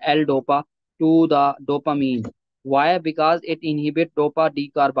of the L-DOPA to the dopamine. Why? Because it inhibits dopa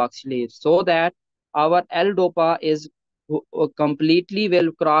decarboxylase, so that our L-DOPA is completely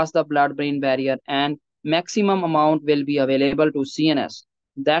will cross the blood-brain barrier and maximum amount will be available to CNS.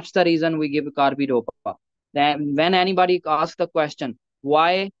 That's the reason we give carbidopa. Then when anybody asks the question,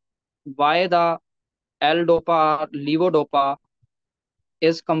 why the L-DOPA or levodopa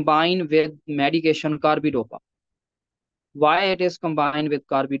is combined with medication carbidopa? Why it is combined with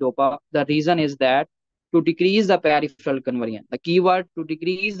carbidopa? The reason is that to decrease the peripheral conversion. The keyword to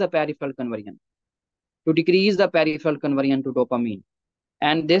decrease the peripheral conversion. To decrease the peripheral conversion to dopamine.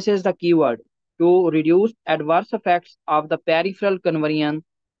 And this is the keyword to reduce adverse effects of the peripheral conversion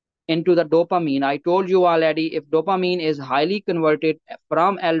into the dopamine. I told you already, if dopamine is highly converted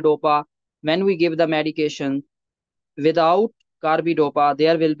from L-DOPA, when we give the medication without carbidopa,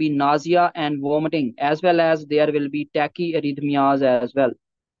 there will be nausea and vomiting, as well as there will be tachyarrhythmias as well.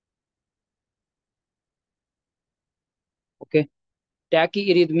 Okay,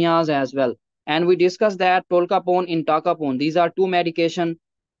 tachyarrhythmias as well. And we discussed that tolcapone, entacapone. These are two medication,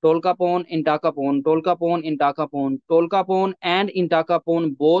 tolcapone, entacapone, tolcapone, entacapone. Tolcapone and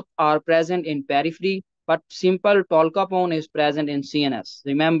entacapone both are present in periphery, but simple tolcapone is present in CNS.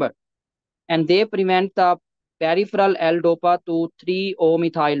 Remember, and they prevent the peripheral L-DOPA to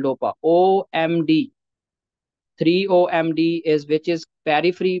 3-O-methyl dopa, OMD. 3-OMD is which is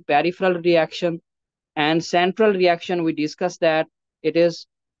peripheral reaction, and central reaction we discussed that it is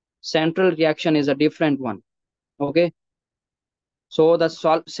central reaction is a different one. Okay, so the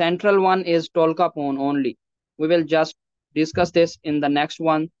central one is tolcapone only. We will just discuss this in the next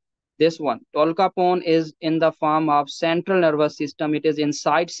one. This one, tolcapone, is in the form of central nervous system. It is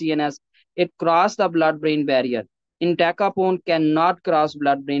inside CNS. It cross the blood-brain barrier. Entacapone cannot cross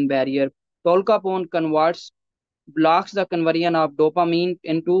blood-brain barrier. Tolcapone converts blocks the conversion of dopamine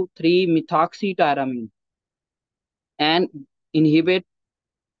into 3-methoxytyramine and inhibit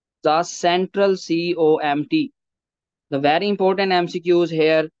the central COMT. The very important MCQs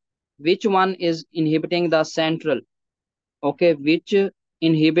here, which one is inhibiting the central? Okay, which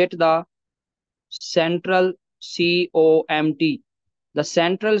inhibit the central COMT? The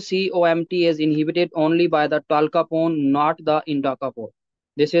central COMT is inhibited only by the tolcapone, not the indicapone.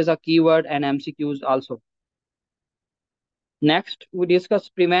 This is a keyword and MCQs also. Next, we discuss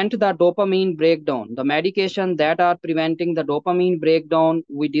prevent the dopamine breakdown. The medication that are preventing the dopamine breakdown,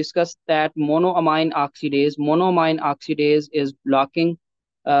 we discussed that monoamine oxidase. Monoamine oxidase is blocking,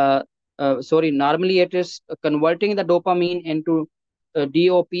 normally it is converting the dopamine into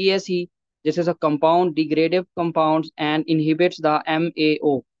DOPAC. This is a compound, degradative compounds, and inhibits the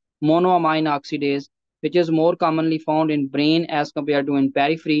MAO, monoamine oxidase, which is more commonly found in brain as compared to in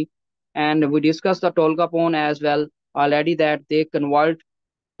periphery. And we discussed the tolcapone as well already, that they convert,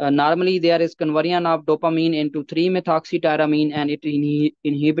 normally there is conversion of dopamine into 3-methoxytyramine and it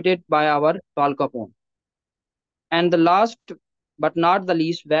inhibited by our tolcapone. And the last but not the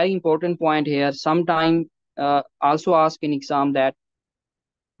least very important point here, sometime also ask in exam that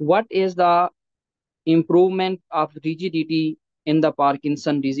what is the improvement of rigidity in the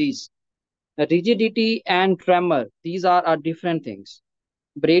Parkinson disease? Rigidity and tremor, these are different things.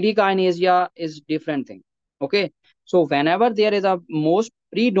 Bradykinesia is different thing. Okay, so whenever there is a most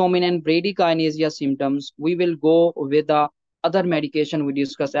predominant bradykinesia symptoms, we will go with the other medication we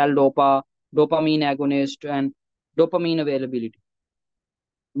discuss, L-dopa, dopamine agonist, and dopamine availability.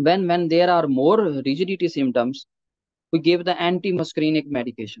 When there are more rigidity symptoms, we give the antimuscarinic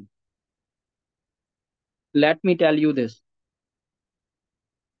medication. Let me tell you this.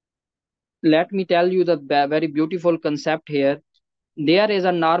 Let me tell you the very beautiful concept here. There is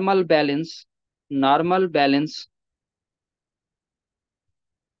a normal balance,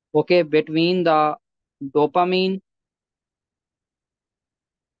 okay, between the dopamine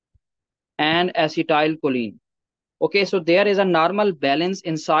and acetylcholine. Okay, so there is a normal balance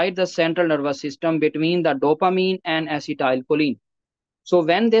inside the central nervous system between the dopamine and acetylcholine. So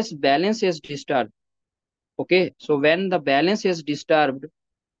when this balance is disturbed, okay, so when the balance is disturbed,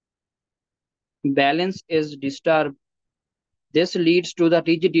 this leads to the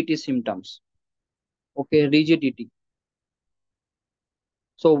rigidity symptoms. Okay, rigidity.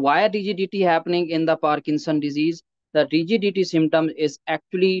 So why rigidity happening in the Parkinson disease? The rigidity symptom is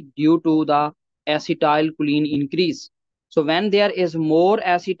actually due to the acetylcholine increase. So when there is more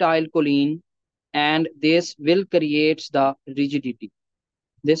acetylcholine, and this will create the rigidity.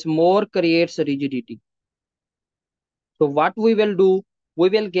 This more creates rigidity. So what we will do, we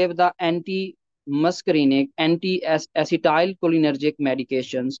will give the anti-muscarinic, anti-acetylcholinergic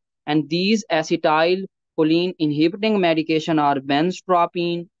medications, and these acetylcholine inhibiting medication are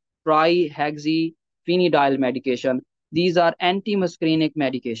benztropine, trihexyphenidyl medication. These are anti-muscarinic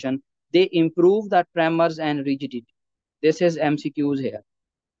medication. They improve the tremors and rigidity. This is MCQs here.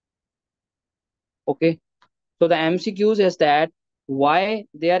 Okay. So the MCQs is that why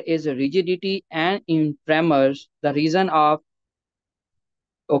there is rigidity and in tremors, the reason of,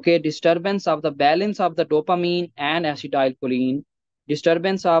 okay, disturbance of the balance of the dopamine and acetylcholine,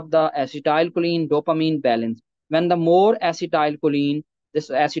 disturbance of the acetylcholine dopamine balance. When the more acetylcholine, this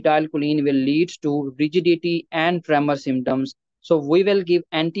acetylcholine will lead to rigidity and tremor symptoms. So we will give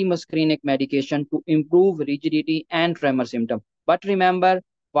antimuscarinic medication to improve rigidity and tremor symptom. But remember,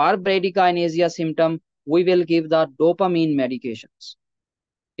 for bradykinesia symptom, we will give the dopamine medications.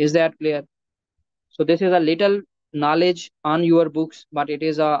 Is that clear? So this is a little knowledge on your books, but it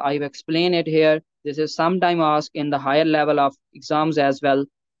is I've explained it here. This is sometime asked in the higher level of exams as well.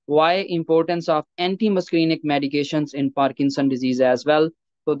 Why importance of antimuscarinic medications in Parkinson disease as well?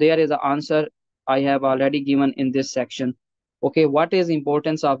 So there is an answer I have already given in this section. Okay, what is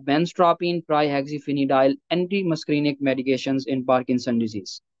importance of benztropine, trihexyphenidyl, antimuscarinic medications in Parkinson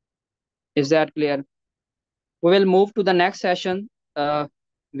disease? Is that clear? We will move to the next session,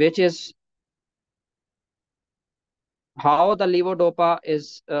 which is how the levodopa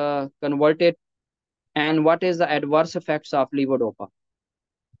is converted and what is the adverse effects of levodopa.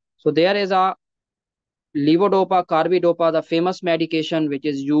 So there is a levodopa, carbidopa, the famous medication which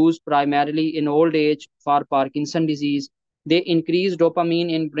is used primarily in old age for Parkinson disease. They increase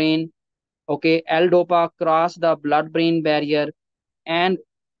dopamine in brain. Okay, L-dopa cross the blood-brain barrier and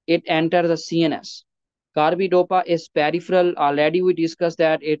it enters the CNS. Carbidopa is peripheral. Already we discussed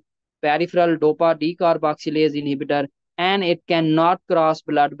that it peripheral dopa decarboxylase inhibitor and it cannot cross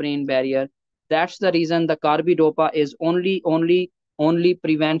blood-brain barrier. That's the reason the carbidopa is only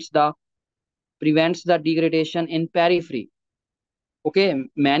prevents the prevents the degradation in periphery. Okay,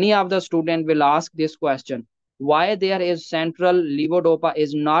 many of the student will ask this question: why there is central levodopa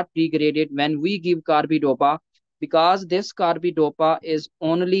is not degraded when we give carbidopa? Because this carbidopa is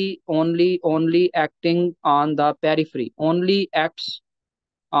only acting on the periphery, only acts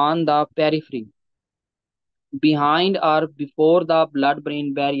on the periphery, behind or before the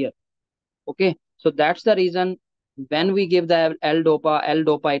blood-brain barrier. Okay, so that's the reason when we give the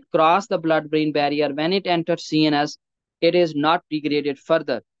L-dopa, it cross the blood-brain barrier. When it enters CNS, it is not degraded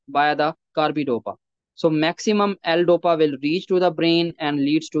further by the carbidopa. So maximum L-dopa will reach to the brain and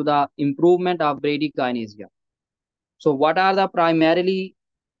leads to the improvement of bradykinesia. So what are the primarily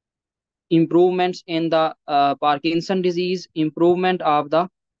improvements in the Parkinson disease? Improvement of the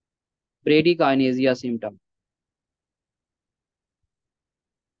bradykinesia symptom.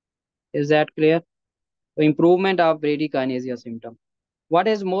 Is that clear? Improvement of bradykinesia symptom. What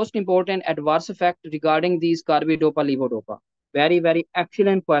is most important adverse effect regarding these carbidopa levodopa? Very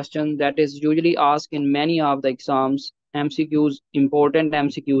excellent question that is usually asked in many of the exams. MCQs, important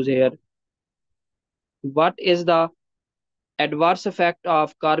MCQs here. What is the adverse effect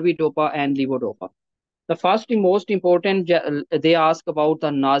of carbidopa and levodopa? The first and most important, they ask about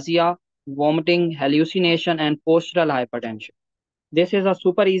the nausea, vomiting, hallucination, and postural hypertension. This is a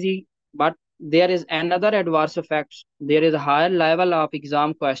super easy, but there is another adverse effects. There is a higher level of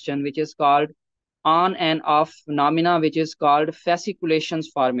exam question which is called on and off phenomena, which is called fasciculations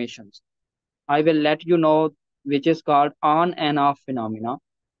formations. I will let you know which is called on and off phenomena.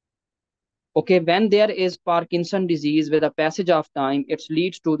 Okay, when there is Parkinson disease with a passage of time, it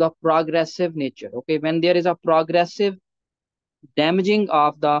leads to the progressive nature. Okay, when there is a progressive damaging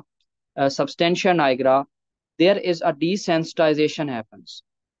of the substantia nigra, there is a desensitization happens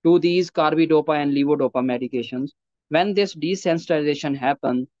to these carbidopa and levodopa medications. When this desensitization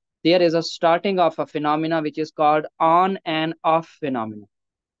happens, there is a starting of a phenomena which is called on and off phenomena.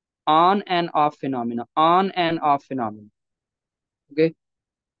 On and off phenomena. On and off phenomena. Okay.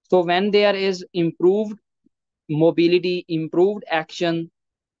 So when there is improved mobility, improved action,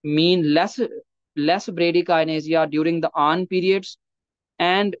 mean less bradykinesia during the on periods,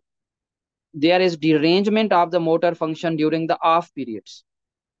 and there is derangement of the motor function during the off periods.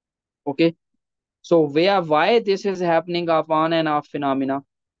 Okay, so why this is happening of on and off phenomena?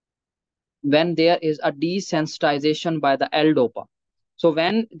 When there is a desensitization by the L-dopa. So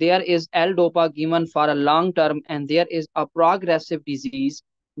when there is L-dopa given for a long term and there is a progressive disease,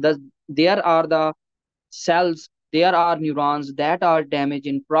 there are the cells, there are neurons that are damaged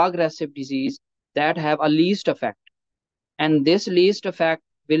in progressive disease that have a least effect. And this least effect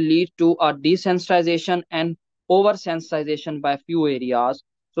will lead to a desensitization and oversensitization by few areas.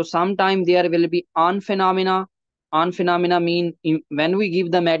 So sometime there will be on phenomena. On phenomena mean when we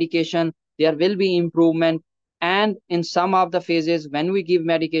give the medication, there will be improvement. And in some of the phases, when we give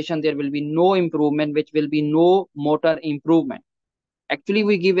medication, there will be no improvement, which will be no motor improvement. Actually,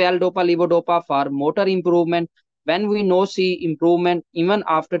 we give L-dopa, levodopa for motor improvement. When we no see improvement, even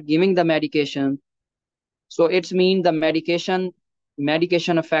after giving the medication, so it's mean the medication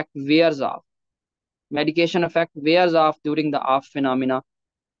effect wears off. Medication effect wears off during the off phenomena.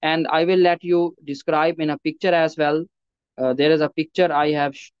 And I will let you describe in a picture as well. There is a picture I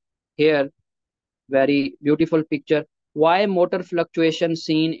have here, very beautiful picture. Why motor fluctuation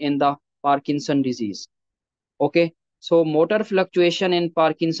seen in the Parkinson disease? Okay, so motor fluctuation in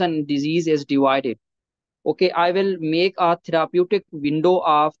Parkinson disease is divided. Okay, I will make a therapeutic window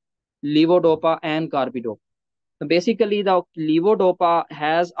of levodopa and carbidopa. Basically, the levodopa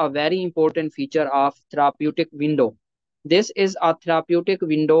has a very important feature of therapeutic window. This is a therapeutic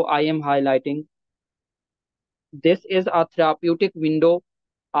window I am highlighting. This is a therapeutic window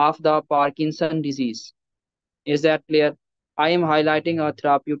of the Parkinson disease. Is that clear? I am highlighting a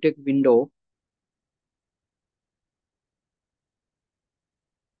therapeutic window.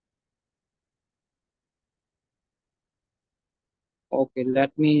 Okay,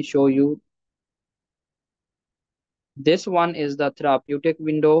 let me show you. This one is the therapeutic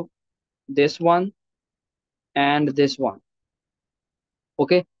window, this one, and this one.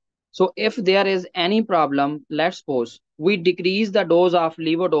 Okay, so if there is any problem, let's suppose we decrease the dose of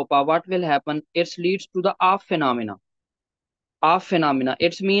levodopa, what will happen? It leads to the off phenomena. Off phenomena.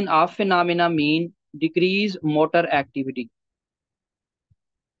 It's mean off phenomena mean decrease motor activity.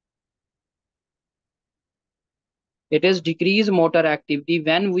 It is decrease motor activity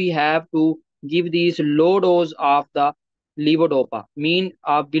when we have to give these low dose of the levodopa, mean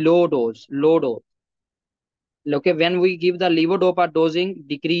below dose, low dose. Okay, when we give the levodopa dosing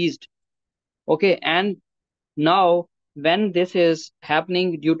decreased. Okay, and now when this is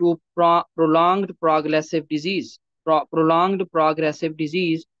happening due to prolonged progressive disease. Prolonged progressive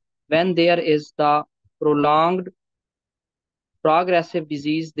disease, when there is the prolonged progressive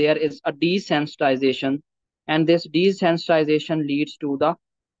disease, there is a desensitization, and this desensitization leads to the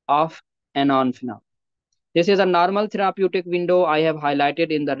off and on phenomenon. This is a normal therapeutic window. I have highlighted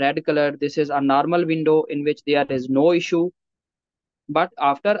in the red color. This is a normal window in which there is no issue. But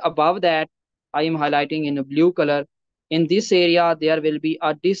after above that, I am highlighting in a blue color. In this area, there will be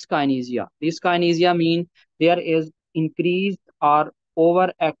a dyskinesia. Dyskinesia means there is increased or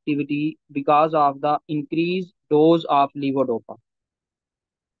overactivity because of the increased dose of levodopa.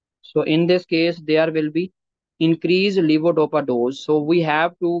 So in this case, there will be increased levodopa dose. So we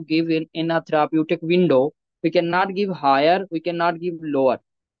have to give in a therapeutic window. We cannot give higher, we cannot give lower.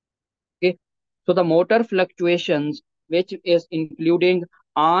 Okay. So the motor fluctuations, which is including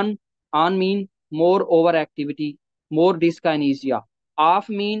on, on mean more overactivity, more dyskinesia. Off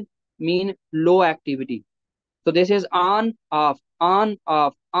mean low activity. So this is on, off, on,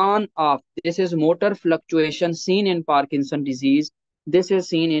 off, on, off. This is motor fluctuation seen in Parkinson disease. This is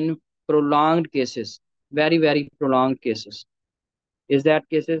seen in prolonged cases, very, very prolonged cases. Is that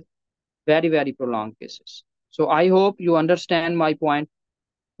cases? Very, very prolonged cases. So I hope you understand my point.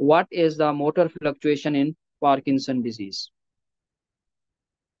 What is the motor fluctuation in Parkinson disease?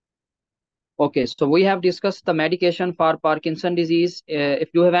 Okay, so we have discussed the medication for Parkinson disease. If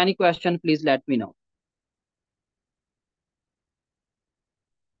you have any question, please let me know.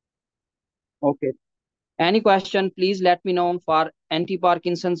 Okay. Any question, please let me know for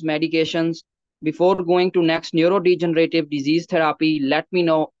anti-Parkinson's medications. Before going to next neurodegenerative disease therapy, let me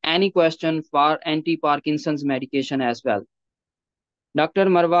know any question for anti-Parkinson's medication as well. Dr.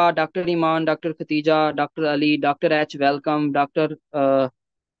 Marwa, Dr. Iman, Dr. Khatija, Dr. Ali, Dr. H, welcome, Dr.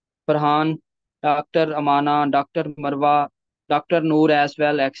 Farhan, Dr. Amana, Dr. Marwa, Dr. Noor as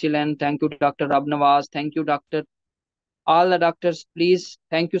well, excellent. Thank you, Dr. Rabnawaz. Thank you, Dr. All the doctors, please,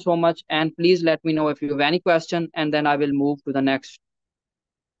 thank you so much. And please let me know if you have any question, and then I will move to the next.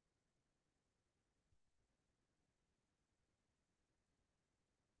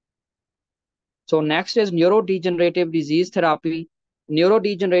 So next is neurodegenerative disease therapy.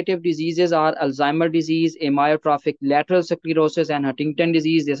 Neurodegenerative diseases are Alzheimer's disease, amyotrophic lateral sclerosis, and Huntington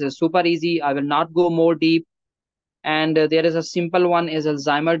disease. This is super easy. I will not go more deep. And there is a simple one is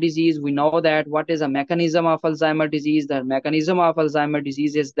Alzheimer's disease. We know that what is a mechanism of Alzheimer's disease. The mechanism of Alzheimer's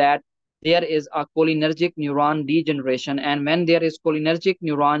disease is that there is a cholinergic neuron degeneration, and when there is cholinergic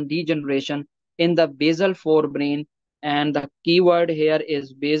neuron degeneration in the basal forebrain, and the keyword here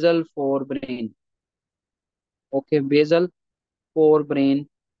is basal forebrain. Okay, basal forebrain,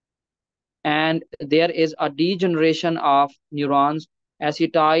 and there is a degeneration of neurons,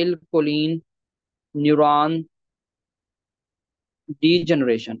 acetylcholine neuron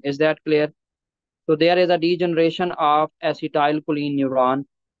degeneration. Is that clear? So there is a degeneration of acetylcholine neuron,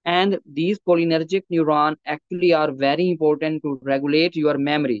 and these cholinergic neurons actually are very important to regulate your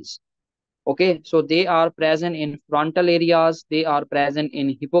memories. Okay, so they are present in frontal areas, they are present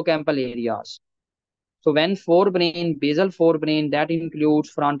in hippocampal areas. So when forebrain, basal forebrain, that includes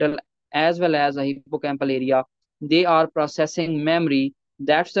frontal as well as a hippocampal area, they are processing memory.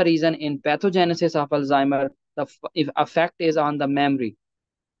 That's the reason in pathogenesis of Alzheimer, the effect is on the memory.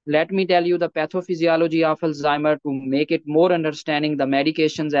 Let me tell you the pathophysiology of Alzheimer to make it more understanding the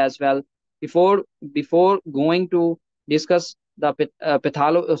medications as well. Before going to discuss the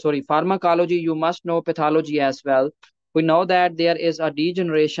pharmacology, you must know pathology as well. We know that there is a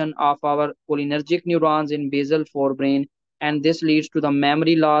degeneration of our cholinergic neurons in basal forebrain, and this leads to the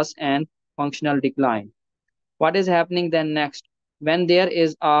memory loss and functional decline. What is happening then next? When there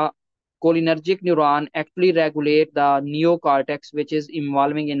is a cholinergic neuron actually regulate the neocortex, which is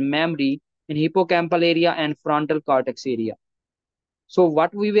involving in memory in hippocampal area and frontal cortex area. So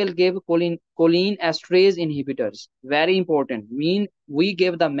what we will give choline esterase inhibitors, very important. Mean we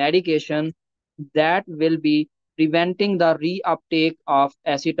give the medication that will be preventing the reuptake of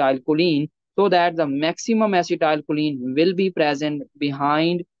acetylcholine, so that the maximum acetylcholine will be present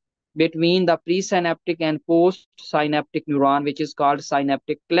behind between the presynaptic and postsynaptic neuron, which is called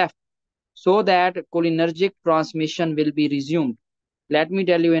synaptic cleft, so that cholinergic transmission will be resumed. Let me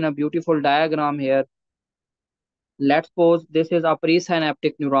tell you in a beautiful diagram here. Let's suppose this is a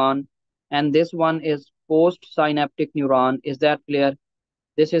presynaptic neuron and this one is postsynaptic neuron. Is that clear?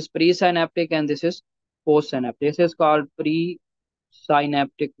 This is presynaptic and this is postsynaptic. This is called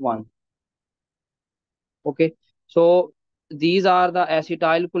presynaptic one. Okay. So these are the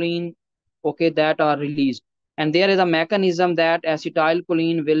acetylcholine, okay, that are released. And there is a mechanism that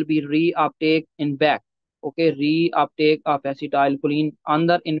acetylcholine will be reuptake in back. okay, reuptake of acetylcholine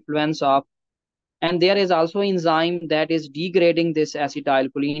under influence of, and there is also enzyme that is degrading this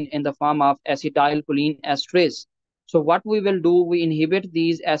acetylcholine in the form of acetylcholine esterase. So what we will do, we inhibit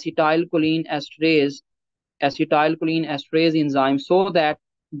these acetylcholine esterase enzymes so that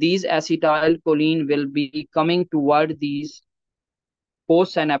these acetylcholine will be coming toward these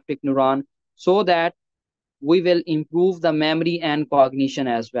postsynaptic neuron, so that we will improve the memory and cognition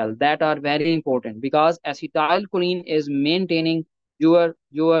as well. That are very important because acetylcholine is maintaining your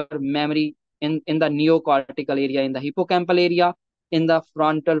memory in the neocortical area, in the hippocampal area, in the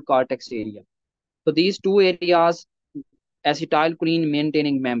frontal cortex area. So these two areas, acetylcholine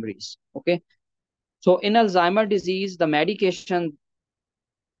maintaining memories. Okay. So in Alzheimer disease, the medication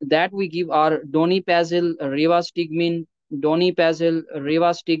that we give are donepezil, rivastigmine,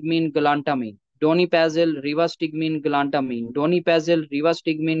 galantamine,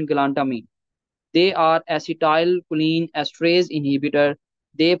 galantamine. They are acetylcholine esterase inhibitor.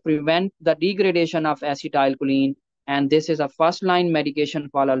 They prevent the degradation of acetylcholine, and this is a first line medication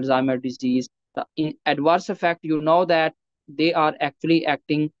for Alzheimer disease. The in adverse effect, you know that they are actually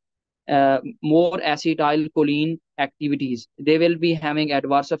acting more acetylcholine activities. They will be having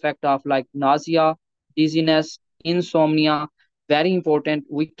adverse effect of like nausea, dizziness, insomnia. Very important.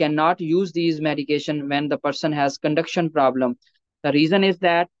 We cannot use these medication when the person has conduction problem. The reason is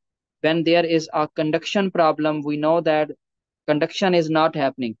that when there is a conduction problem, we know that conduction is not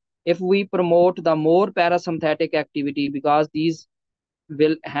happening. If we promote the more parasympathetic activity, because these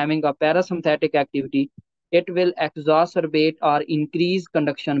will having a parasympathetic activity, it will exacerbate or increase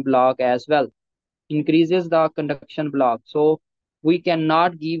conduction block as well, increases the conduction block. So we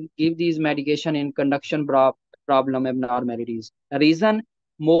cannot give these medication in conduction problem abnormalities. The reason,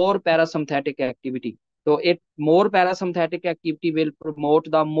 more parasympathetic activity. So it more parasympathetic activity will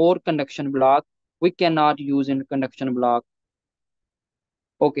promote the more conduction block. We cannot use in conduction block.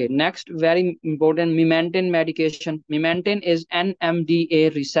 Okay, next very important, Memantine medication. Memantine is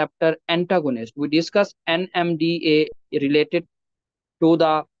NMDA receptor antagonist. We discuss NMDA related to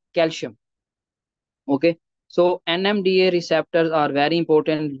the calcium. Okay, so NMDA receptors are very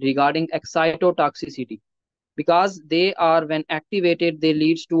important regarding excitotoxicity because they are, when activated, they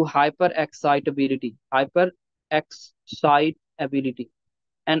leads to hyperexcitability,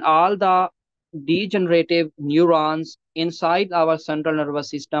 and all the degenerative neurons inside our central nervous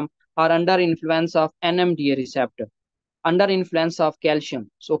system are under influence of NMDA receptor, under influence of calcium.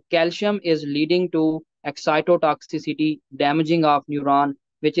 So calcium is leading to excitotoxicity, damaging of neuron,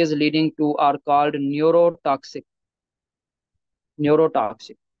 which is leading to are called neurotoxic.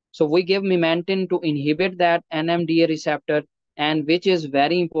 So we give memantine to inhibit that NMDA receptor, and which is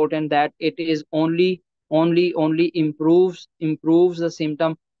very important that it is only improves the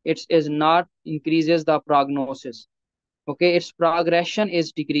symptom. It is not increases the prognosis. Okay, its progression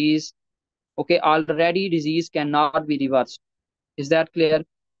is decreased. Okay, already disease cannot be reversed. Is that clear?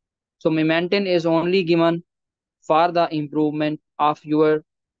 So memantine is only given for the improvement of your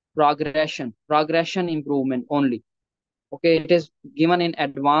progression improvement only. Okay, it is given in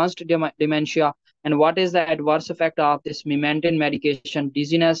advanced dementia. And what is the adverse effect of this memantine medication?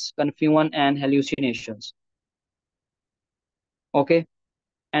 Dizziness, confusion, and hallucinations. Okay,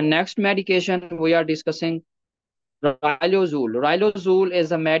 and next medication we are discussing, riluzole. Riluzole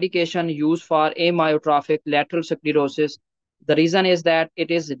is a medication used for amyotrophic lateral sclerosis. The reason is that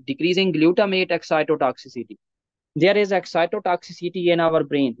it is decreasing glutamate excitotoxicity. There is excitotoxicity in our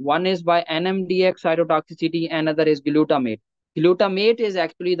brain. One is by NMDA excitotoxicity, another is glutamate. Glutamate is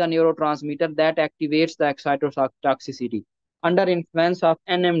actually the neurotransmitter that activates the excitotoxicity under influence of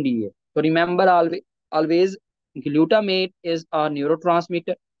NMDA. So remember always glutamate is a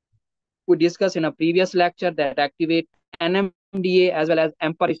neurotransmitter. We discussed in a previous lecture that activate NMDA as well as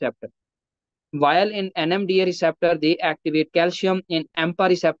AMPA receptor. While in NMDA receptor, they activate calcium. In AMPA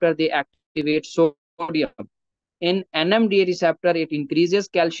receptor, they activate sodium. In NMDA receptor, it increases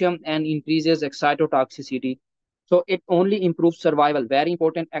calcium and increases excitotoxicity. So it only improves survival. Very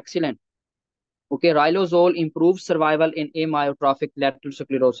important, excellent. Okay, riluzole improves survival in amyotrophic lateral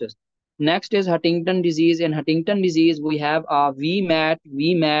sclerosis. Next is Huntington disease. In Huntington disease, we have a VMAT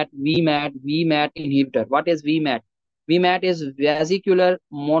inhibitor. What is VMAT? VMAT is vesicular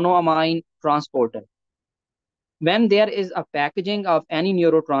monoamine transporter. When there is a packaging of any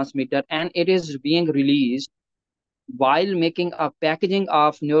neurotransmitter and it is being released, while making a packaging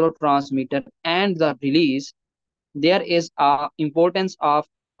of neurotransmitter and the release, there is a importance of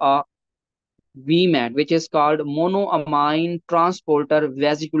a VMAT, which is called monoamine transporter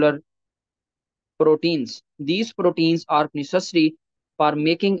vesicular proteins. These proteins are necessary for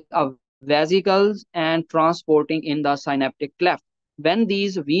making a vesicles and and transporting in the synaptic cleft. When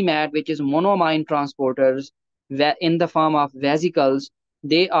these VMAT, which is monoamine transporters, in the form of vesicles,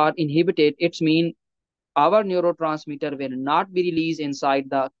 they are inhibited, it's mean our neurotransmitter will not be released inside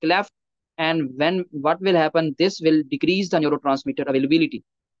the cleft. And when what will happen, this will decrease the neurotransmitter availability.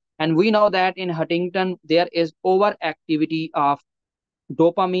 And we know that in Huntington there is overactivity of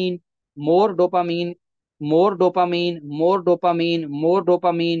dopamine, more dopamine, more dopamine, more dopamine, more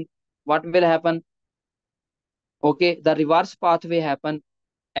dopamine. What will happen? Okay, the reverse pathway happen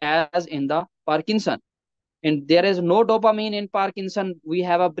as in the Parkinson. And there is no dopamine in Parkinson. We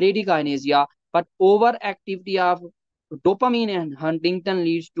have a bradykinesia, but overactivity of dopamine in Huntington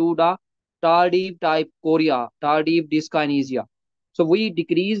leads to the tardive type chorea, tardive dyskinesia. So we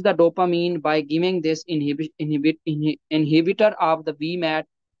decrease the dopamine by giving this inhibitor of the VMAT.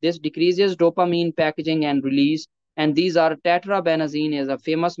 This decreases dopamine packaging and release. And these are tetrabenazine is a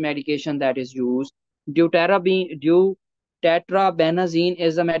famous medication that is used. Tetrabenazine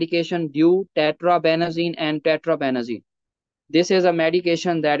is a medication, tetrabenazine and tetrabenazine. This is a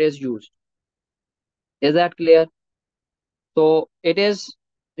medication that is used. Is that clear? So it is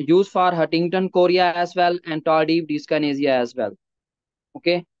used for Huntington chorea as well and tardive dyskinesia as well.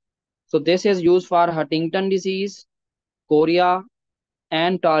 Okay. So this is used for Huntington disease, chorea,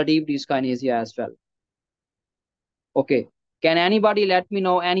 and tardive dyskinesia as well. Okay. Can anybody let me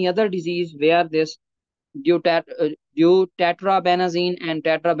know any other disease where this tetrabenazine and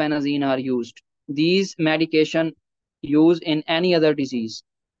tetrabenazine are used? These medication used in any other disease?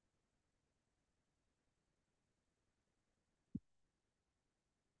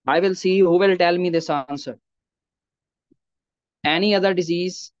 I will see who will tell me this answer. Any other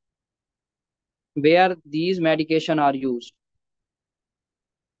disease where these medication are used?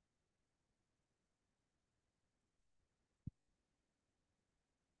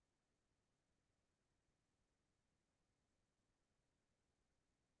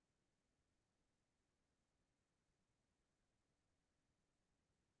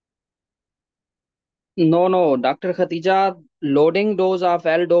 No, no, Dr. Khatija, loading dose of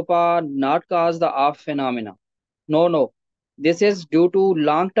L-Dopa not cause the off phenomena. No, no. This is due to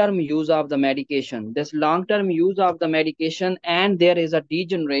long-term use of the medication. This long-term use of the medication and there is a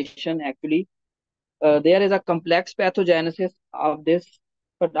degeneration actually. There is a complex pathogenesis of this,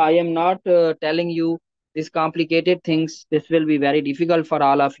 but I am not telling you these complicated things. This will be very difficult for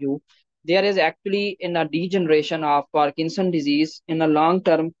all of you. There is actually in a degeneration of Parkinson disease in the long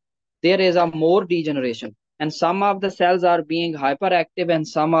term, there is a more degeneration, and some of the cells are being hyperactive and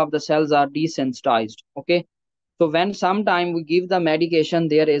some of the cells are desensitized. Okay, so when sometime we give the medication,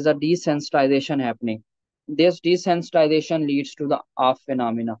 there is a desensitization happening. This desensitization leads to the off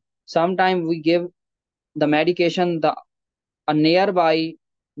phenomena. Sometimes we give the medication, the nearby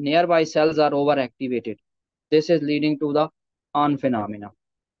cells are overactivated. This is leading to the on phenomena.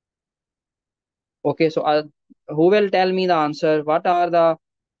 Okay, so who will tell me the answer? What are the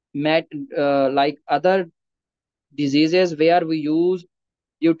like other diseases where we use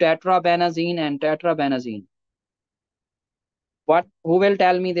tetrabenazine and tetrabenazine? What? Who will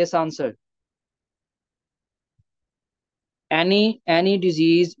tell me this answer? Any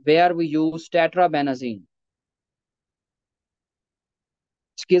disease where we use tetrabenazine?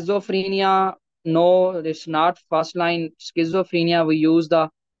 Schizophrenia? No, it's not first line. Schizophrenia, we use the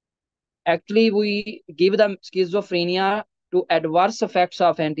actually we give them schizophrenia to adverse effects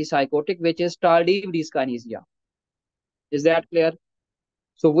of antipsychotic, which is tardive dyskinesia. Is that clear?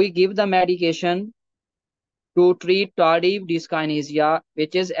 So we give the medication to treat tardive dyskinesia,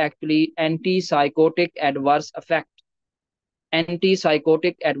 which is actually antipsychotic adverse effect.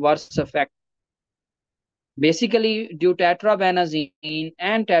 Antipsychotic adverse effect. Basically, deutetrabenazine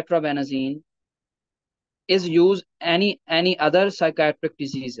and tetrabenazine is used any other psychiatric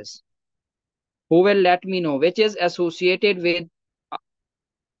diseases. Who will let me know which is associated with?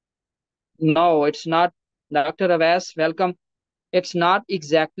 No, it's not. Dr. Avas, welcome. It's not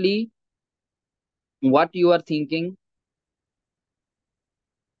exactly what you are thinking.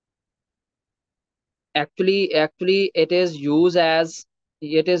 Actually, it is used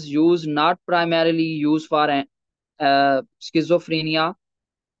not primarily used for schizophrenia.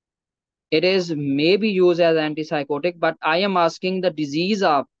 It is maybe used as antipsychotic, but I am asking the disease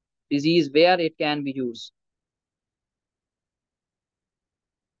where it can be used.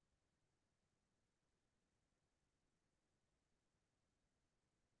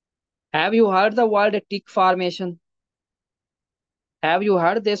 Have you heard the word tick formation? Have you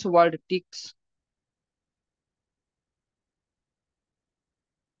heard this word ticks?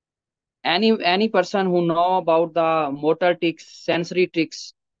 Any person who know about the motor tics, sensory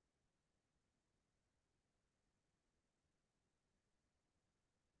tics?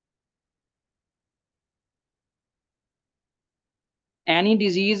 Any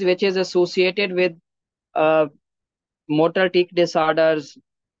disease which is associated with uh, motor tic disorders,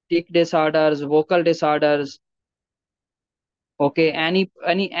 vocal disorders. Okay, any,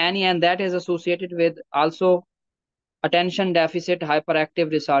 and that is associated with also attention deficit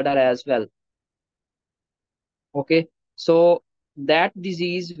hyperactive disorder as well. Okay, so that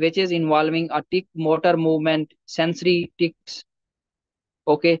disease which is involving a tic motor movement, sensory tics.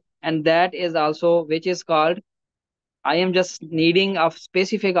 Okay, and that is also which is called. I am just needing a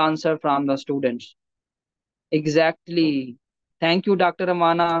specific answer from the students. Exactly. Thank you, Dr.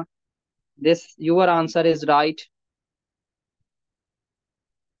 Amana. This your answer is right.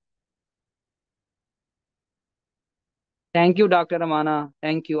 Thank you, Dr. Amana.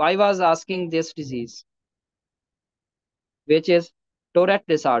 Thank you. I was asking this disease, which is Tourette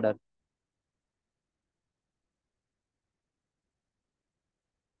disorder.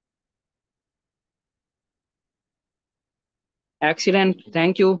 Excellent.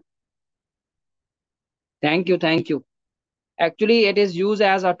 Thank you. Thank you. Thank you. Actually, it is used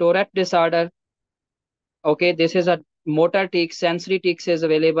as a Tourette disorder. Okay, this is a motor tics, sensory tics is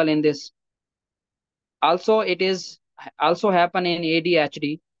available in this. Also, it is also happen in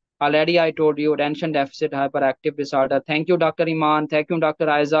ADHD. Already I told you, attention deficit hyperactive disorder. Thank you, Dr. Iman. Thank you, Dr.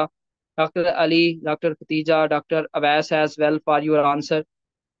 Aiza, Dr. Ali, Dr. Khatija, Dr. Abbas as well for your answer.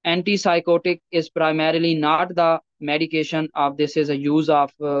 Antipsychotic is primarily not the medication of this is a use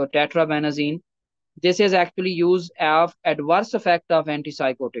of tetrabenazine. This is actually use of adverse effect of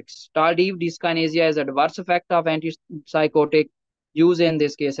antipsychotics. Tardive dyskinesia is adverse effect of antipsychotic use in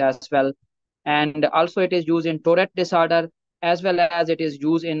this case as well. And also it is used in Tourette disorder as well as it is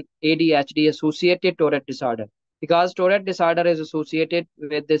used in ADHD associated Tourette disorder. Because Tourette disorder is associated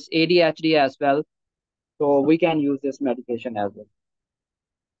with this ADHD as well. So we can use this medication as well.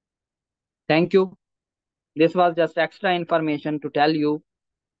 Thank you. This was just extra information to tell you.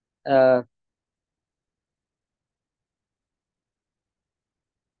 Uh,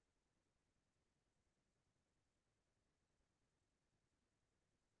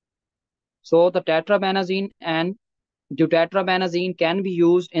 so the tetrabenazine and deutetrabenazine can be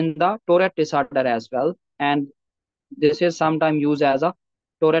used in the Tourette disorder as well. And this is sometimes used as a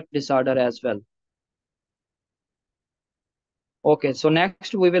Tourette disorder as well. Okay, so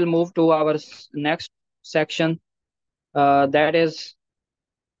next we will move to our next section. That is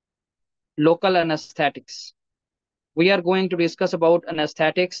local anesthetics. We are going to discuss about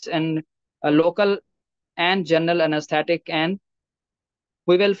anesthetics and local and general anesthetic, and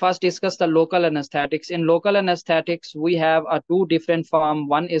we will first discuss the local anesthetics. In local anesthetics, we have a two different form.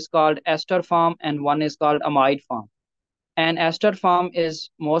 One is called ester form and one is called amide form. And ester form is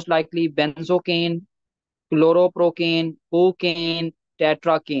most likely benzocaine, chloroprocaine, cocaine,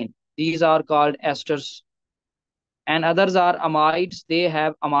 tetracaine. These are called esters. And others are amides. They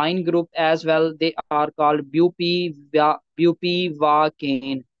have amine group as well. They are called bupivacaine.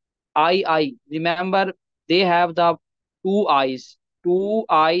 I. Remember, they have the two eyes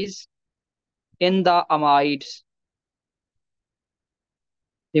in the amides.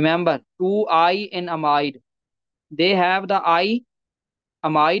 Remember, two I in amide. They have the eye.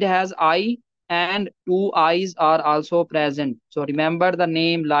 Amide has eye and two eyes are also present. So remember the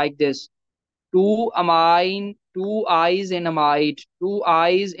name like this. Two amine, two eyes in amide, two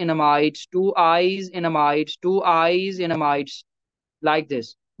eyes in amides, two eyes in amides, two eyes in amides, like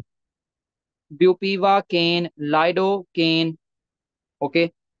this. Bupivacaine, lidocaine,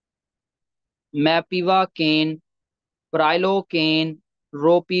 okay, mapivacaine, prilocaine,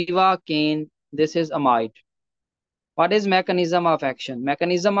 ropivacaine. This is amide. What is mechanism of action?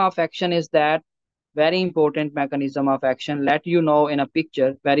 Mechanism of action is that very important mechanism of action. Let you know in a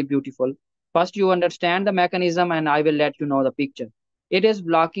picture, very beautiful. First, you understand the mechanism, and I will let you know the picture. It is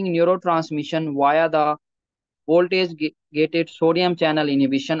blocking neurotransmission via the voltage gated sodium channel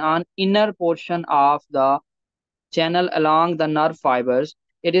inhibition on inner portion of the channel along the nerve fibers.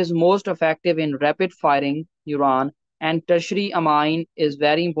 It is most effective in rapid firing neuron, and tertiary amine is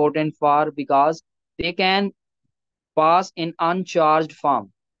very important for because they can pass in uncharged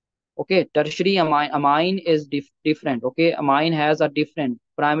form. Okay, tertiary amine is different. Okay, amine has a different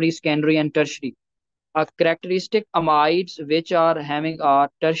primary, secondary, and tertiary. A characteristic amides which are having a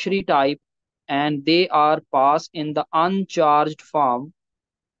tertiary type and they are passed in the uncharged form.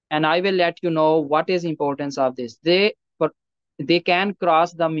 And I will let you know what is importance of this. They can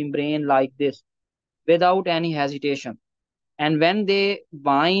cross the membrane like this without any hesitation. And when they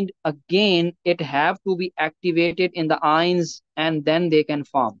bind again, it have to be activated in the ions and then they can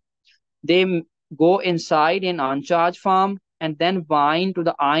form. They go inside in uncharged form and then bind to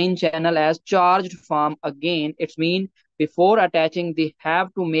the ion channel as charged form again. It's mean before attaching, they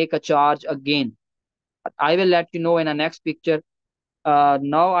have to make a charge again. I will let you know in the next picture.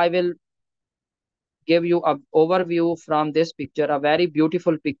 Now I will give you an overview from this picture, a very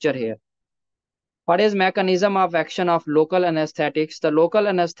beautiful picture here. What is mechanism of action of local anesthetics? The local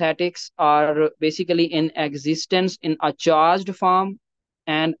anesthetics are basically in existence in a charged form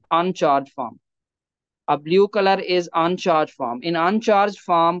and uncharged form. A blue color is uncharged form. In uncharged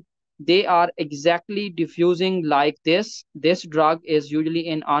form, they are exactly diffusing like this. This drug is usually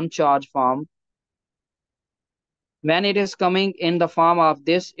in uncharged form. When it is coming in the form of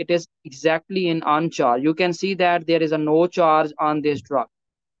this, it is exactly in uncharged. You can see that there is a no charge on this drug.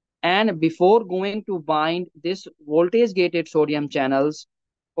 And before going to bind this voltage gated sodium channels,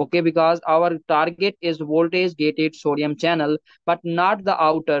 okay, because our target is voltage gated sodium channel, but not the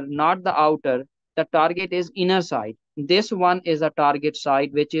outer, the target is inner side. This one is the target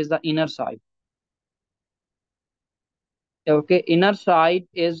side, which is the inner side. Okay, inner side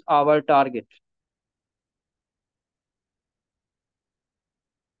is our target.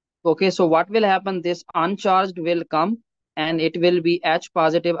 Okay, so what will happen? This uncharged will come and it will be H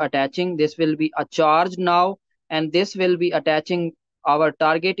positive attaching. This will be a charge now, and this will be attaching our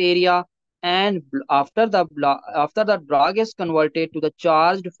target area. And after the drug is converted to the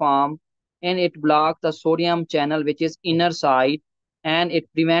charged form, and it blocks the sodium channel, which is inner side, and it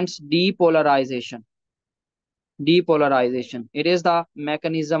prevents depolarization. Depolarization. It is the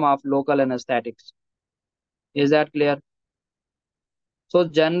mechanism of local anesthetics. Is that clear? So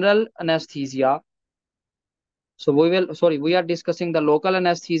general anesthesia. So we are discussing the local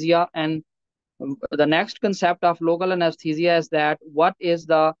anesthesia, and the next concept of local anesthesia is that what is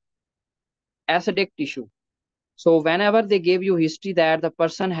the acidic tissue. So whenever they give you history that the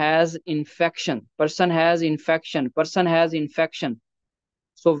person has infection, person has infection.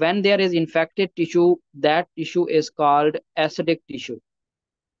 So when there is infected tissue, that tissue is called acidic tissue.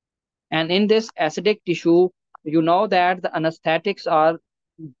 And in this acidic tissue, you know that the anesthetics are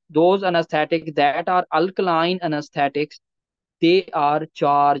those anesthetics that are alkaline anesthetics. They are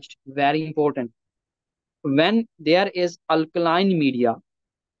charged, very important. When there is alkaline media,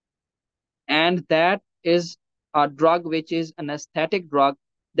 and that is a drug which is an anesthetic drug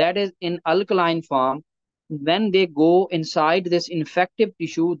that is in alkaline form, when they go inside this infective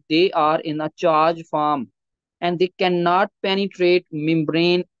tissue, they are in a charged form, and they cannot penetrate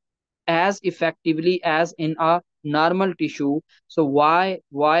membrane as effectively as in a normal tissue. So why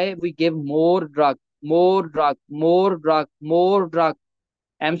we give more drug, more drug?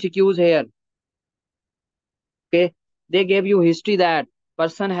 MCQs here. Okay, they gave you history that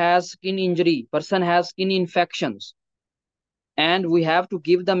person has skin injury, person has skin infections, and we have to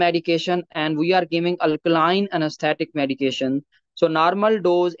give the medication, and we are giving alkaline anesthetic medication. So normal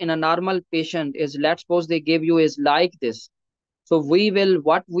dose in a normal patient is, let's suppose they give you is like this. So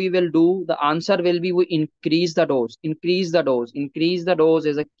what we will do, the answer will be we increase the dose, increase the dose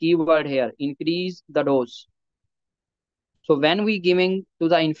is a keyword here, increase the dose. So when we giving to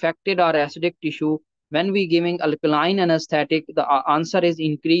the infected or acidic tissue, when we giving alkaline anesthetic, the answer is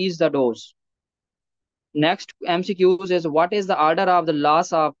increase the dose. Next MCQs is what is the order of the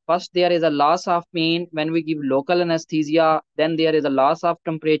loss of, first there is a loss of pain when we give local anesthesia, then there is a loss of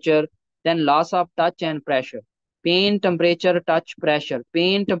temperature, then loss of touch and pressure. Pain, temperature, touch, pressure.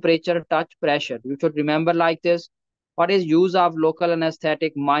 Pain, temperature, touch, pressure. You should remember like this. What is use of local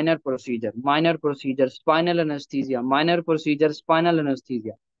anesthetic? Minor procedure, spinal anesthesia, minor procedure, spinal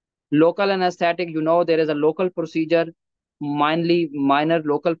anesthesia. Local anesthetic, you know, there is a local procedure, mainly minor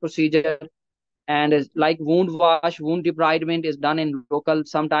local procedure, and is like wound wash, wound debridement is done in local.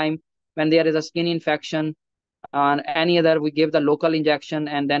 Sometime when there is a skin infection and any other, we give the local injection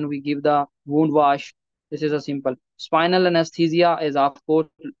and then we give the wound wash. This is a simple. Spinal anesthesia is of course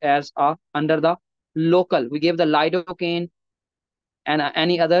as under the local. We give the lidocaine and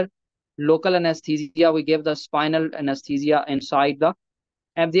any other local anesthesia. We give the spinal anesthesia inside the.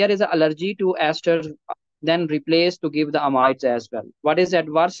 If there is an allergy to esters, then replace to give the amides as well. What is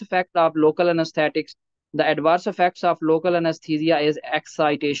adverse effect of local anesthetics? The adverse effects of local anesthesia is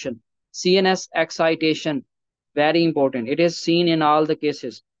excitation, CNS excitation, very important. It is seen in all the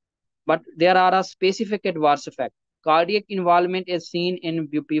cases, but there are a specific adverse effect. Cardiac involvement is seen in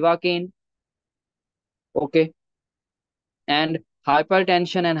bupivacaine, okay, and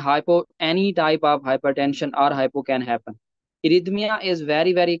hypertension and hypo, any type of hypertension or hypo can happen. Arrhythmia is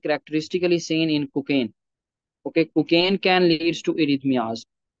very characteristically seen in cocaine. Okay, cocaine can lead to arrhythmias.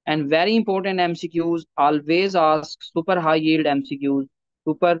 And very important MCQs, always ask super high yield MCQs,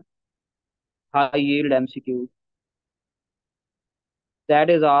 super high yield MCQs. That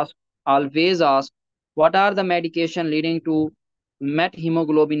is asked, always ask, What are the medication leading to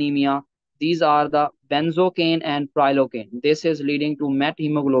methemoglobinemia? These are the benzocaine and prilocaine. This is leading to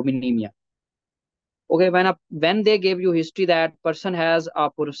methemoglobinemia. Okay, when they give you history that person has a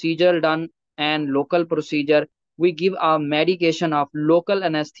procedure done and local procedure, we give a medication of local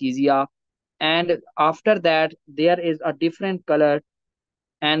anesthesia, and after that there is a different color,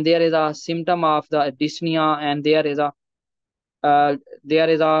 and there is a symptom of the dyspnea, and uh, there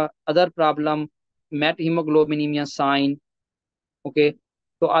is a other problem, methemoglobinemia sign. Okay,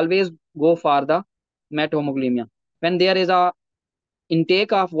 so always go for the methemoglobinemia. When there is a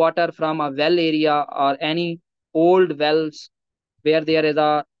intake of water from a well area or any old wells where there is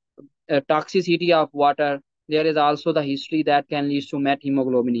a toxicity of water, there is also the history that can lead to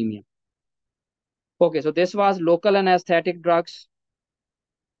methemoglobinemia. Okay, so this was local anesthetic drugs.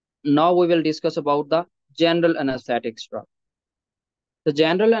 Now we will discuss about the general anesthetics drug. The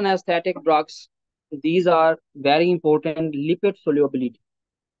general anesthetic drugs, these are very important lipid solubility.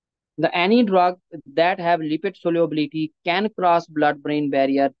 The any drug that have lipid solubility can cross blood-brain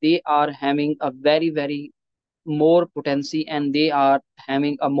barrier. They are having a very more potency, and they are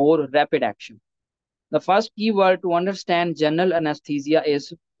having a more rapid action. The first keyword to understand general anesthesia is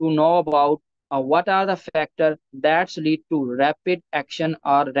to know about what are the factors that lead to rapid action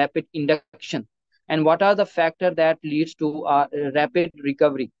or rapid induction, and what are the factors that leads to rapid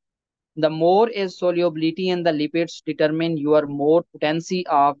recovery. The more is solubility in the lipids determine your more potency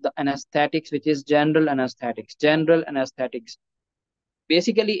of the anesthetics, which is general anesthetics. General anesthetics.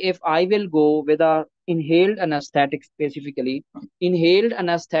 Basically, if I will go with a inhaled anesthetic specifically, inhaled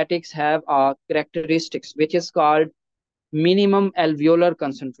anesthetics have a characteristics which is called minimum alveolar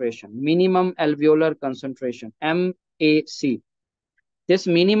concentration. Minimum alveolar concentration, MAC. This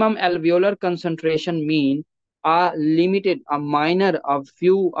minimum alveolar concentration mean a limited, a minor, a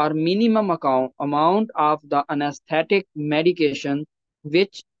few or minimum amount of the anesthetic medication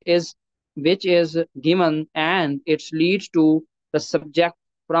which is which is given, and it leads to the subject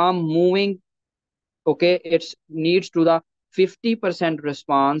from moving. Okay, it needs to the 50%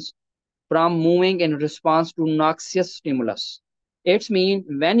 response from moving in response to noxious stimulus. It's mean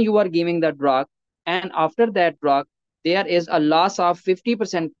when you are giving the drug and after that drug there is a loss of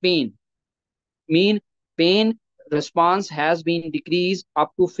 50% pain. Mean pain response has been decreased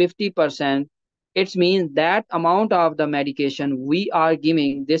up to 50%. It means that amount of the medication we are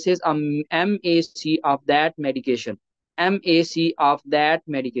giving, this is a MAC of that medication. MAC of that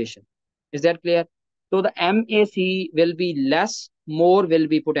medication. Is that clear? So the MAC will be less, more will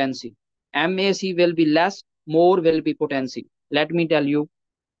be potency. MAC will be less, more will be potency. Let me tell you.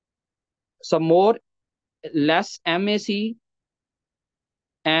 So more, less MAC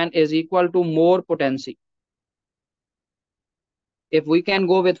and is equal to more potency. If we can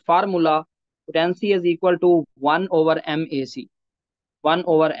go with formula, potency is equal to 1 over MAC. 1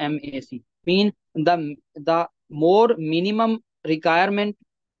 over MAC. Mean the more minimum requirement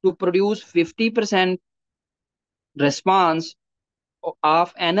to produce 50% response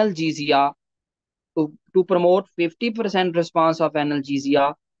of analgesia, to promote 50% response of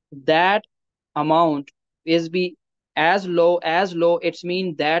analgesia, that amount is be as low, it's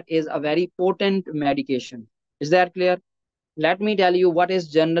mean that is a very potent medication. Is that clear? Let me tell you what is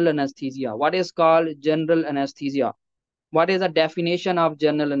general anesthesia. What is called general anesthesia? What is the definition of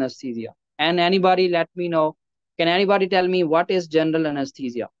general anesthesia? And anybody let me know. Can anybody tell me what is general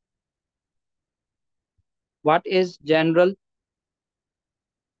anesthesia? What is general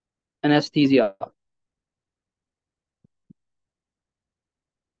anesthesia?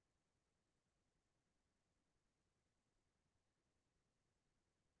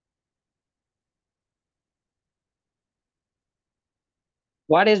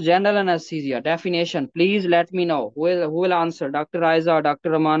 What is general anesthesia? Definition. Please let me know. Who will answer? Dr. Aiza,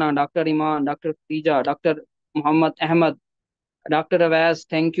 Dr. Ramana, Dr. Iman, Dr. Khadija, Dr. Muhammad Ahmad, Dr. Awaz.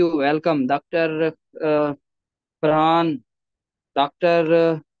 Thank you. Welcome. Dr. Farhan,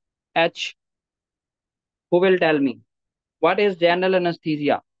 Dr. H. Who will tell me? What is general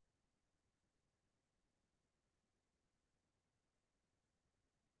anesthesia?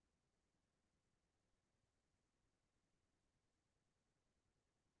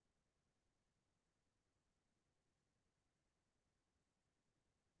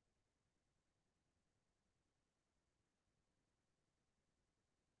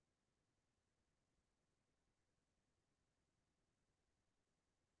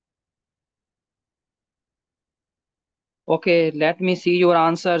 Okay, let me see your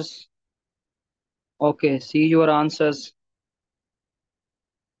answers. Okay, see your answers.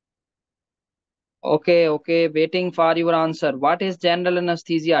 Okay, waiting for your answer. What is general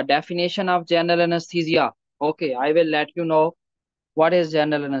anesthesia? Definition of general anesthesia. Okay, I will let you know what is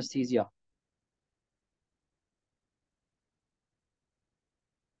general anesthesia.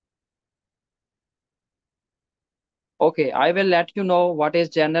 Okay, I will let you know what is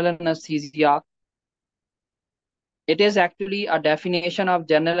general anesthesia. It is actually a definition of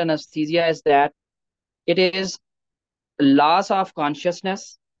general anesthesia is that it is loss of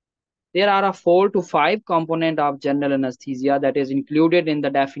consciousness. There are a 4 to 5 component of general anesthesia that is included in the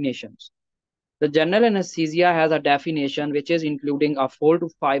definitions. The general anesthesia has a definition which is including a 4 to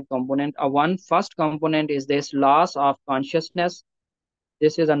 5 component. A one first component is this loss of consciousness.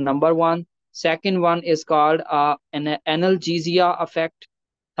 This is a number one. Second one is called an analgesia effect.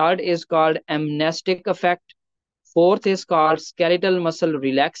 Third is called amnestic effect. Fourth is called skeletal muscle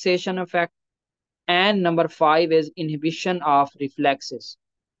relaxation effect. And number five is inhibition of reflexes.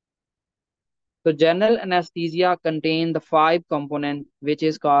 So general anesthesia contain the 5 component which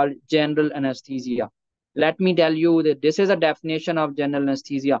is called general anesthesia. Let me tell you that this is a definition of general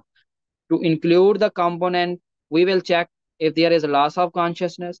anesthesia. To include the component, we will check if there is loss of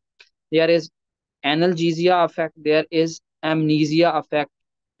consciousness, there is analgesia effect, there is amnesia effect,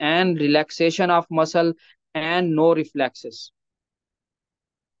 and relaxation of muscle and no reflexes.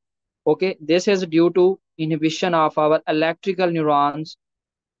 Okay, this is due to inhibition of our electrical neurons.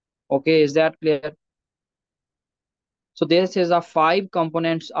 Okay, is that clear? So this is a 5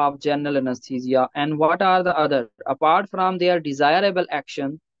 components of general anesthesia. And what are the other? Apart from their desirable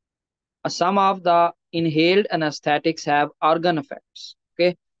action, some of the inhaled anesthetics have organ effects.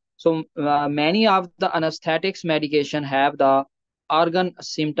 Okay, so many of the anesthetics medication have the organ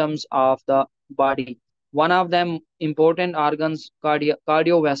symptoms of the body. One of them important organs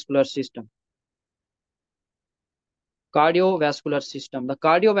cardiovascular system. Cardiovascular system. The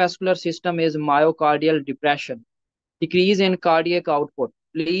cardiovascular system is myocardial depression, decrease in cardiac output.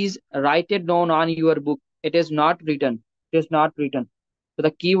 Please write it down on your book. It is not written. It is not written. So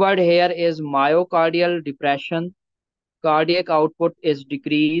the keyword here is myocardial depression. Cardiac output is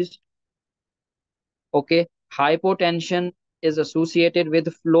decreased. Okay. Hypotension is associated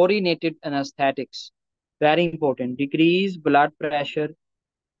with fluorinated anesthetics. Very important. Decrease blood pressure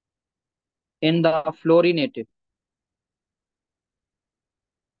in the fluorinated.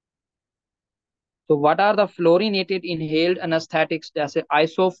 So what are the fluorinated inhaled anesthetics? जैसे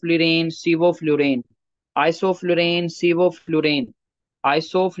isoflurane, sevoflurane, isoflurane, sevoflurane,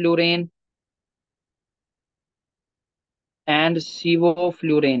 isoflurane, and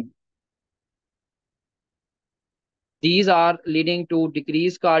sevoflurane. These are leading to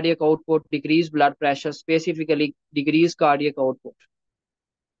decreased cardiac output, decreased blood pressure, specifically decreased cardiac output.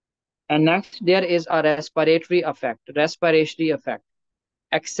 And next, there is a respiratory effect. Respiratory effect.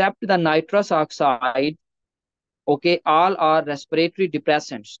 Except the nitrous oxide, okay, all are respiratory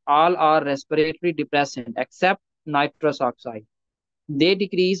depressants. All are respiratory depressant except nitrous oxide. They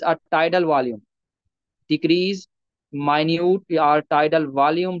decrease a tidal volume. Decrease minute or tidal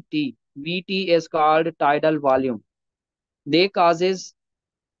volume T. VT is called tidal volume. They causes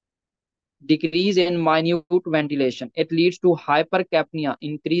decrease in minute ventilation. It leads to hypercapnia,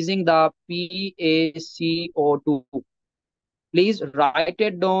 increasing the PaCO2. Please write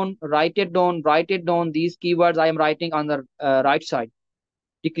it down, write it down, write it down. These keywords I am writing on the right side.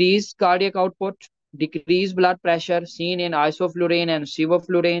 Decreased cardiac output, decreased blood pressure seen in isoflurane and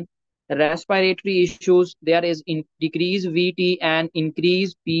sevoflurane, respiratory issues, there is decreased VT and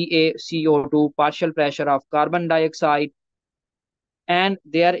increased PaCO2, partial pressure of carbon dioxide, and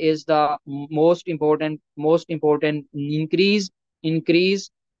there is the most important increase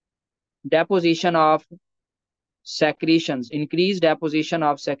deposition of secretions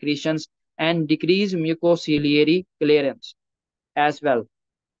and decrease mucociliary clearance as well.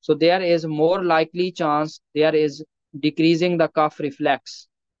 So there is more likely chance there is decreasing the cough reflex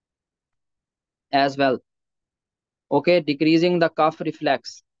as well. Okay, decreasing the cough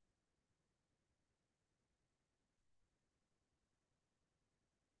reflex.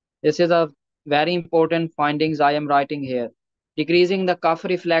 This is a very important findings I am writing here. Decreasing the cough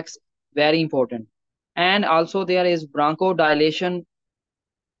reflex, very important. And also there is bronchodilation.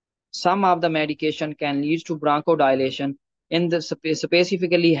 Some of the medication can lead to bronchodilation. In the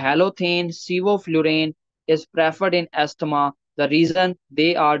specifically halothane, sevoflurane is preferred in asthma. The reason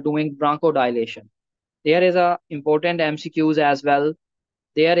they are doing bronchodilation. There is a important MCQs as well.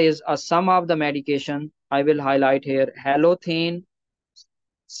 There is a some of the medication I will highlight here. Halothane,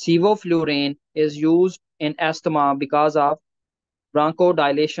 sevoflurane is used in asthma because of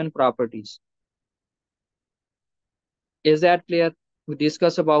bronchodilation properties. Is that clear? We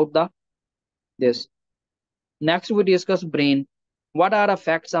discuss about the this. Next, we discuss brain. What are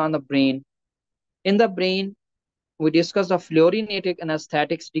effects on the brain? In the brain, we discuss the fluorinated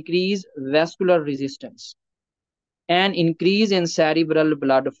anesthetics decrease vascular resistance and increase in cerebral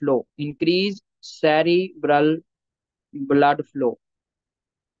blood flow. Increase cerebral blood flow.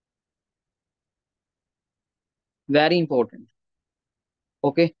 Very important.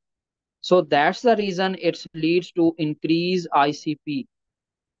 Okay. So that's the reason it leads to increase ICP,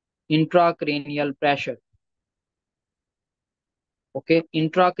 intracranial pressure. Okay,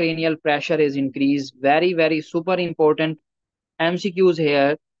 intracranial pressure is increased. Very, very super important MCQs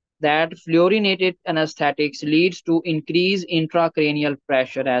here, that fluorinated anesthetics leads to increase intracranial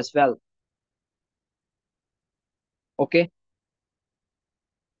pressure as well. Okay.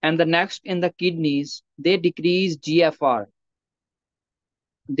 And the next, in the kidneys, they decrease GFR.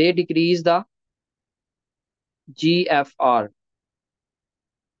 They decrease the GFR.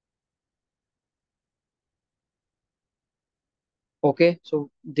 Okay,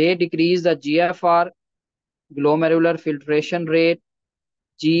 so they decrease the GFR, glomerular filtration rate,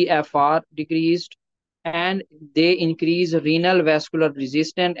 GFR decreased, and they increase renal vascular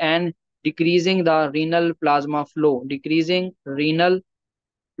resistance and decreasing the renal plasma flow, decreasing renal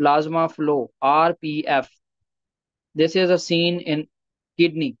plasma flow, RPF. This is a seen in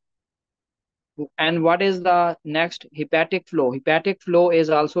kidney. And what is the next? Hepatic flow. Hepatic flow is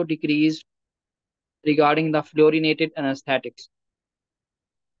also decreased regarding the fluorinated anesthetics.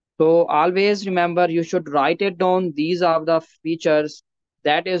 So always remember, you should write it down. These are the features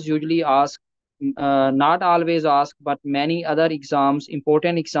that is usually asked, not always asked, but many other exams,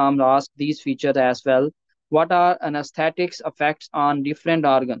 important exams ask these features as well. What are anesthetics effects on different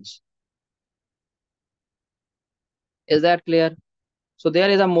organs? Is that clear? So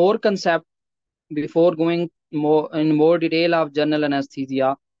there is a more concept before going more detail of general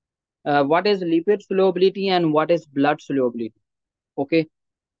anesthesia. What is lipid solubility and what is blood solubility? Okay.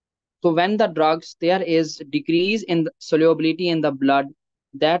 So when the drugs, there is decrease in the solubility in the blood,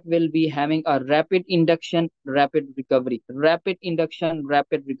 that will be having a rapid induction, rapid recovery, rapid induction,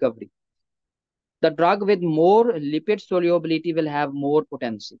 rapid recovery. The drug with more lipid solubility will have more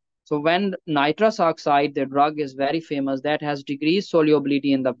potency. So when nitrous oxide, the drug is very famous, that has decreased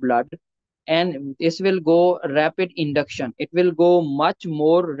solubility in the blood, and this will go rapid induction. It will go much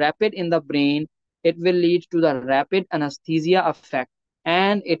more rapid in the brain. It will lead to the rapid anesthesia effect,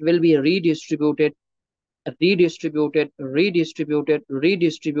 and it will be redistributed, leads to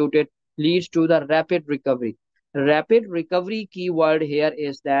the rapid recovery. Rapid recovery keyword here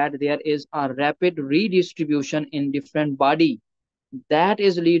is that there is a rapid redistribution in different body. That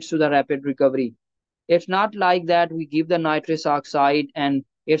is leads to the rapid recovery. It's not like that we give the nitrous oxide and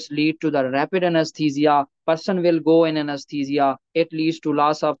it's lead to the rapid anesthesia. Person will go in anesthesia. It leads to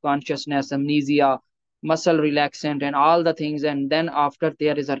loss of consciousness, amnesia, muscle relaxant, and all the things. And then after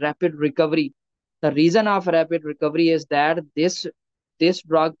there is a rapid recovery. The reason of rapid recovery is that this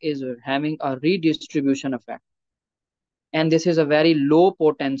drug is having a redistribution effect. And this is a very low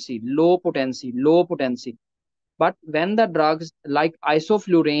potency, low potency, low potency. But when the drugs like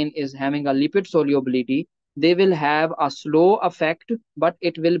isoflurane is having a lipid solubility, they will have a slow effect, but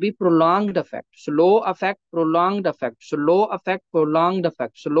it will be prolonged effect. Slow effect, prolonged effect, slow effect, prolonged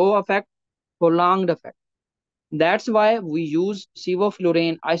effect, slow effect, prolonged effect. That's why we use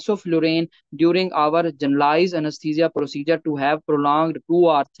sevoflurane, isoflurane during our generalized anesthesia procedure to have prolonged 2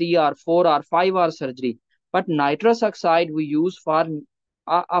 hour, 3 hour, 4 hour, 5 hour surgery. But nitrous oxide we use for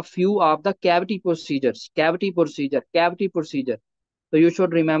a few of the cavity procedures, cavity procedure, cavity procedure. So you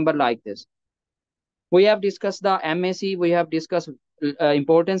should remember like this. We have discussed the MAC, we have discussed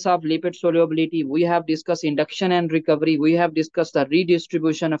importance of lipid solubility, we have discussed induction and recovery, we have discussed the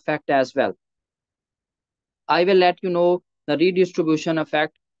redistribution effect as well. I will let you know the redistribution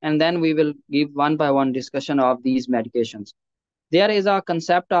effect, and then we will give one by one discussion of these medications. There is a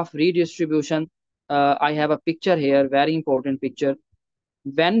concept of redistribution. I have a picture here, very important picture.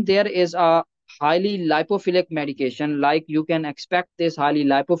 When there is a highly lipophilic medication, like you can expect this highly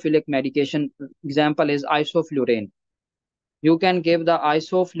lipophilic medication, example is isoflurane. You can give the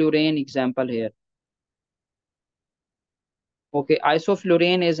isoflurane example here. Okay,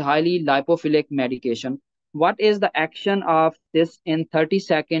 isoflurane is highly lipophilic medication. What is the action of this in 30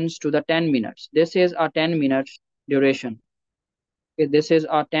 seconds to the 10 minutes? This is a 10 minutes duration. Okay, this is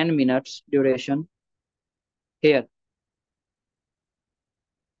a 10 minutes duration here.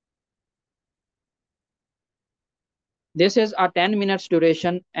 This is a 10 minutes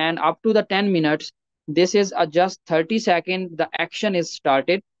duration, and up to the 10 minutes, this is a just 30 second, the action is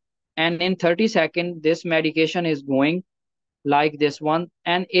started, and in 30 seconds, this medication is going. like this one,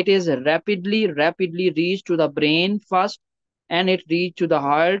 and it is rapidly reach to the brain first, and it reach to the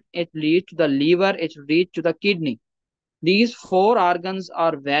heart, it reach to the liver, it reach to the kidney. These four organs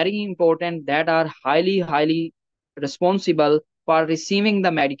are very important that are highly responsible for receiving the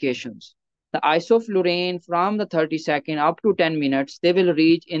medications. The isoflurane from the 30-second up to 10 minutes, they will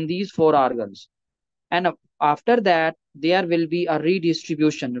reach in these four organs. And after that, there will be a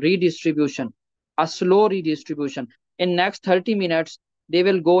redistribution, a slow redistribution. In next 30 minutes, they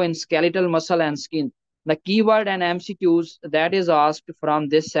will go in skeletal muscle and skin. The keyword and MCQs that is asked from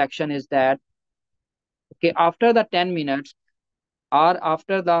this section is that, okay, after the 10 minutes or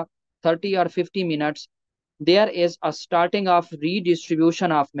after the 30 or 50 minutes, there is a starting of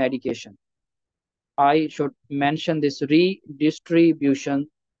redistribution of medication. I should mention this redistribution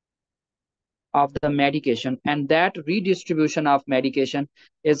of the medication, and that redistribution of medication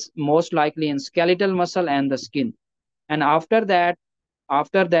is most likely in skeletal muscle and the skin. And after that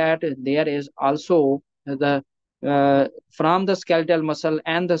there is also the from the skeletal muscle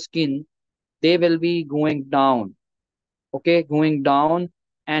and the skin, they will be going down, okay, going down.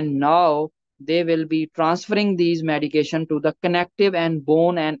 And now they will be transferring these medication to the connective and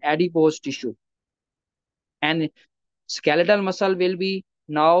bone and adipose tissue. And skeletal muscle will be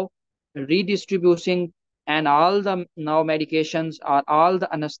now redistributing, and all the now medications or all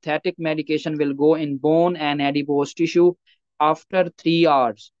the anesthetic medication will go in bone and adipose tissue after 3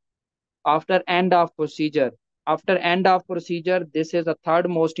 hours, after end of procedure. After end of procedure, this is the third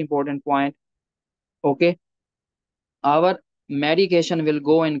most important point, okay, our medication will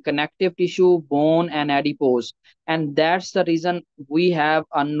go in connective tissue, bone, and adipose. And that's the reason we have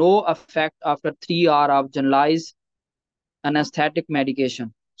a no effect after 3 hours of generalized anesthetic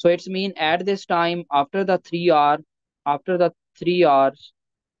medication. So it's mean at this time, after the 3 hours, or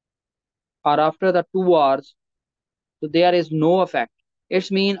after the 2 hours, so there is no effect. It's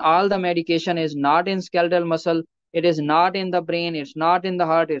mean all the medication is not in skeletal muscle, it is not in the brain, it's not in the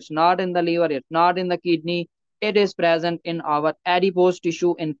heart, it's not in the liver, it's not in the kidney. It is present in our adipose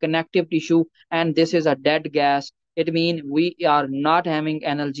tissue, in connective tissue, and this is a dead gas. It means we are not having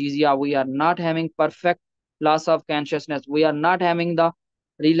analgesia, we are not having perfect loss of consciousness, we are not having the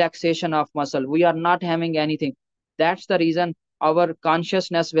relaxation of muscle, we are not having anything. That's the reason our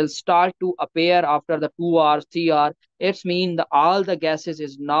consciousness will start to appear after the 2 hours, 3 hours. It's mean the all the gases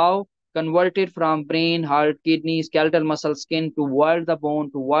is now converted from brain, heart, kidney, skeletal muscle, skin toward the bone,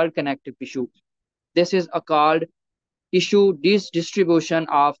 toward connective tissue. This is a called tissue distribution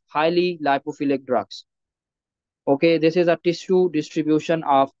of highly lipophilic drugs. Okay, this is a tissue distribution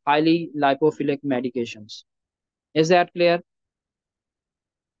of highly lipophilic medications. Is that clear?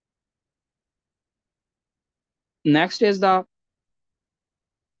 Next is the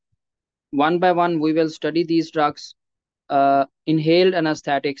one by one we will study these drugs. Inhaled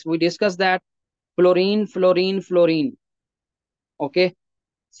anesthetics. We discussed that fluorine. Okay,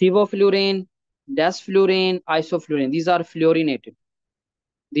 sevoflurane, desflurane, isoflurane. These are fluorinated.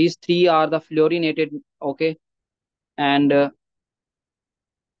 These three are the fluorinated. Okay, and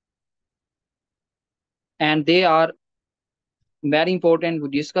they are very important. We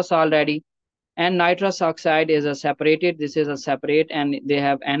discussed already. And nitrous oxide is a separated. This is a separate, and they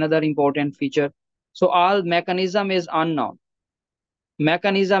have another important feature. So all mechanism is unknown.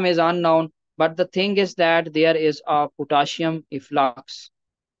 But the thing is that there is a potassium efflux.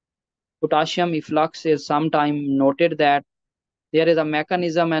 Potassium efflux is sometime noted that there is a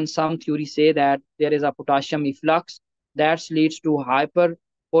mechanism, and some theories say that there is a potassium efflux that leads to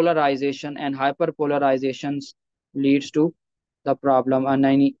hyperpolarization, and hyperpolarizations leads to the problem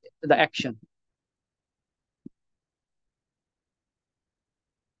and the action.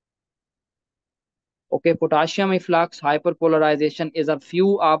 Okay, potassium efflux, hyperpolarization is a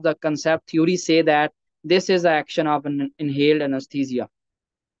few of the concept theories say that this is the action of an inhaled anesthesia.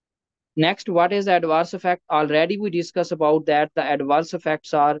 Next, what is the adverse effect? Already we discussed about that. The adverse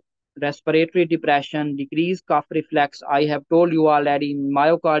effects are respiratory depression, decreased cough reflex. I have told you already,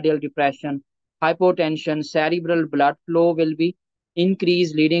 myocardial depression, hypotension, cerebral blood flow will be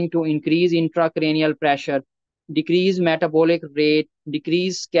increased, leading to increased intracranial pressure, decreased metabolic rate,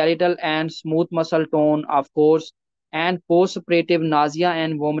 decreased skeletal and smooth muscle tone, of course, and postoperative nausea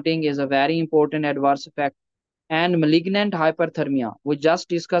and vomiting is a very important adverse effect. And malignant hyperthermia. We just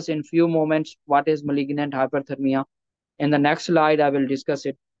discussed in few moments what is malignant hyperthermia. In the next slide, I will discuss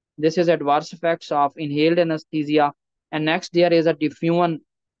it. This is adverse effects of inhaled anesthesia. And next, there is a diffusion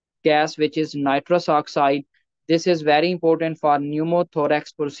gas, which is nitrous oxide. This is very important for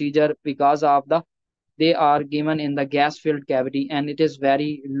pneumothorax procedure because of the they are given in the gas filled cavity, and it is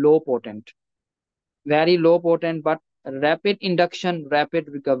very low potent, but rapid induction, rapid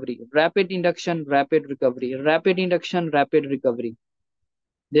recovery, rapid induction, rapid recovery, rapid induction, rapid recovery.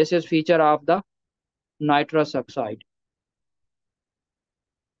 This is feature of the nitrous oxide.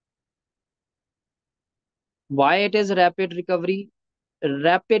 Why it is rapid recovery?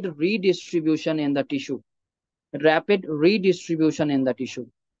 Rapid redistribution in the tissue. Rapid redistribution in the tissue.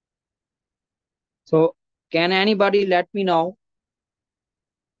 So can anybody let me know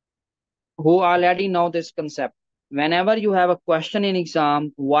who already know this concept? Whenever you have a question in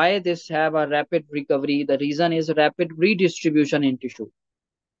exam, why this have a rapid recovery? The reason is rapid redistribution in tissue.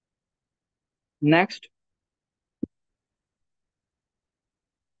 Next.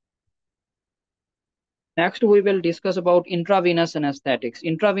 Next, we will discuss about intravenous anesthetics.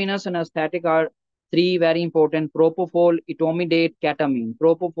 Intravenous anesthetic are three very important: propofol, etomidate, ketamine.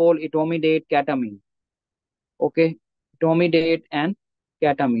 Propofol, etomidate, ketamine. Okay, etomidate and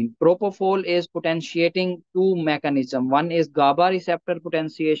ketamine. Propofol is potentiating two mechanism. One is GABA receptor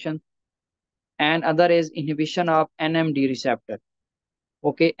potentiation, and other is inhibition of NMD receptor.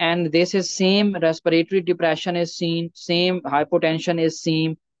 Okay, and this is same respiratory depression is seen, same hypotension is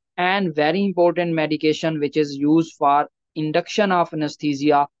seen, and very important medication which is used for induction of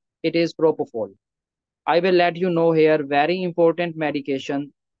anesthesia, it is propofol. I will let you know here, very important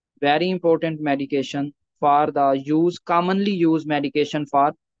medication for the use, commonly used medication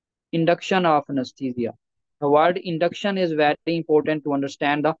for induction of anesthesia. The word induction is very important to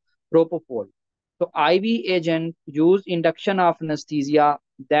understand the propofol. So IV agent use induction of anesthesia,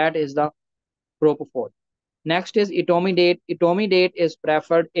 that is the propofol. Next is etomidate. Etomidate is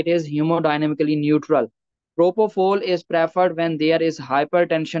preferred, it is hemodynamically neutral. Propofol is preferred when there is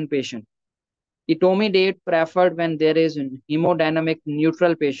hypertension patient. Etomidate preferred when there is hemodynamic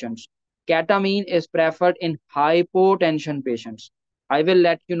neutral patients. Ketamine is preferred in hypotension patients. I will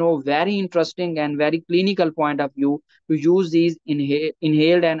let you know very interesting and very clinical point of view to use these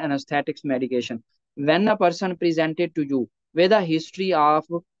inhaled and anesthetics medication. When a person presented to you with a history of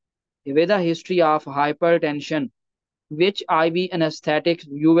hypertension, which IV anesthetics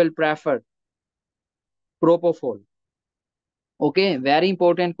you will prefer? Propofol. Okay, very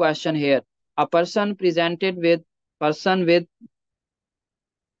important question here. A person presented with the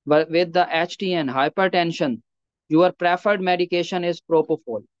HTN hypertension, your preferred medication is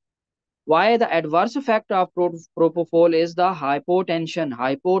propofol. Why? The adverse effect of propofol is the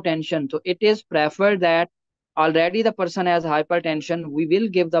hypotension. So it is preferred that already the person has hypertension, we will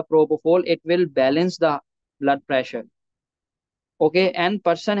give the propofol, it will balance the blood pressure. Okay, and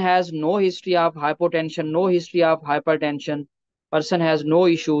person has no history of hypotension, no history of hypertension, person has no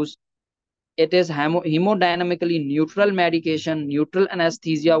issues, it is hemodynamically neutral medication, neutral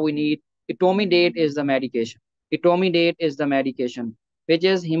anesthesia we need. Etomidate is the medication. Etomidate is the medication which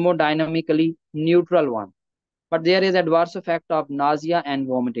is hemodynamically neutral one. But there is adverse effect of nausea and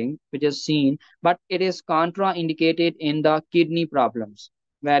vomiting which is seen, but it is contraindicated in the kidney problems.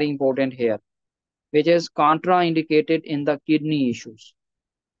 Very important here, which is contraindicated in the kidney issues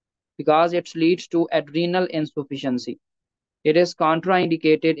because it leads to adrenal insufficiency. It is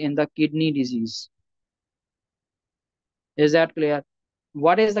contraindicated in the kidney disease. Is that clear?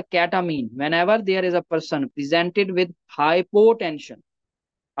 What is the ketamine? Whenever there is a person presented with hypotension,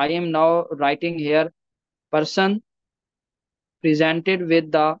 I am now writing here, person presented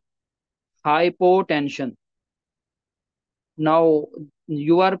with the hypotension. Now,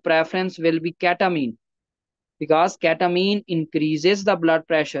 your preference will be ketamine because ketamine increases the blood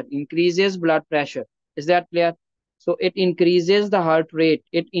pressure, Is that clear? So it increases the heart rate,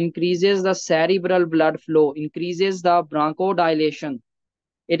 it increases the cerebral blood flow, increases the bronchodilation.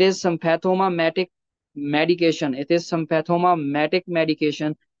 It is sympathomimetic medication.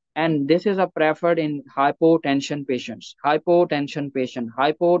 And this is a preferred in hypotension patients.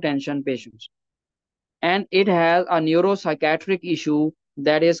 And it has a neuropsychiatric issue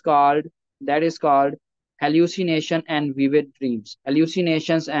that is called hallucination and vivid dreams.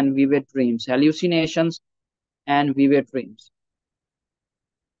 Hallucinations and vivid dreams.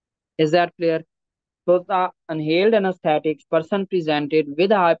 Is that clear? So the inhaled anesthetics, person presented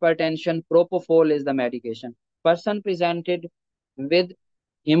with hypertension, propofol is the medication. Person presented with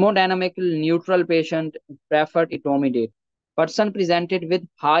hemodynamically neutral patient, preferred etomidate. Person presented with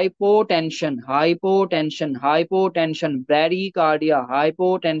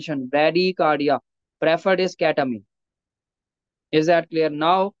bradycardia, preferred is ketamine. Is that clear?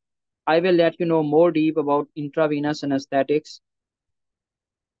 Now, I will let you know more deep about intravenous anesthetics.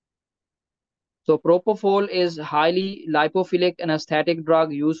 So propofol is highly lipophilic anesthetic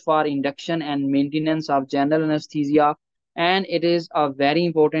drug used for induction and maintenance of general anesthesia. And it is very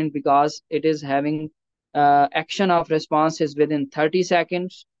important because it is having action of response is within 30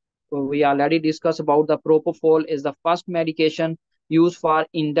 seconds. So we already discussed about the propofol is the first medication used for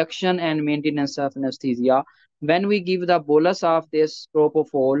induction and maintenance of anesthesia. When we give the bolus of this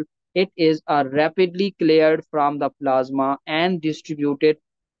propofol, it is rapidly cleared from the plasma and distributed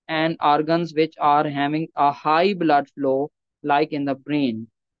and organs which are having a high blood flow, like in the brain.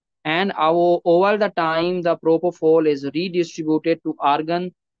 And over the time, the propofol is redistributed to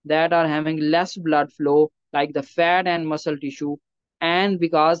organs that are having less blood flow, like the fat and muscle tissue. And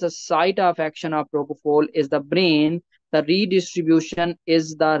because the site of action of propofol is the brain, the redistribution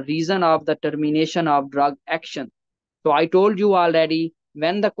is the reason of the termination of drug action. So I told you already,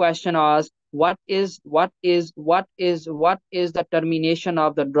 when the question asks what is the termination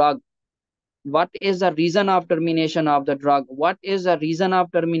of the drug, what is the reason of termination of the drug, what is the reason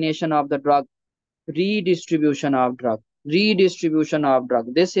of termination of the drug? Redistribution of drug. Redistribution of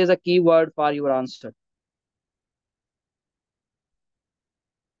drug. This is a key word for your answer.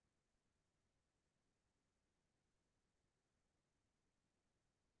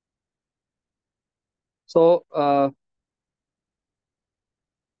 So,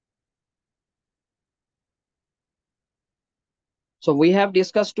 so we have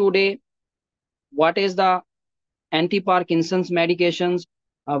discussed today what is the anti-Parkinson's medications.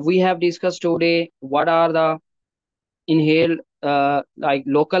 We have discussed today what are the inhaled, like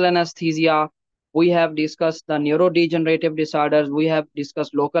local anesthesia. We have discussed the neurodegenerative disorders. We have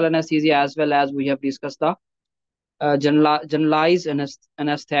discussed local anesthesia, as well as we have discussed the generalized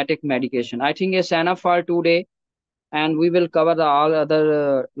anesthetic medication. I think it's enough for today, and we will cover the all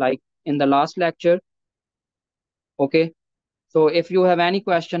other like in the last lecture. Okay. So if you have any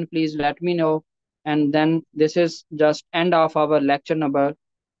question, please let me know. And then this is just end of our lecture number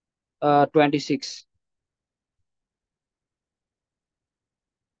 26.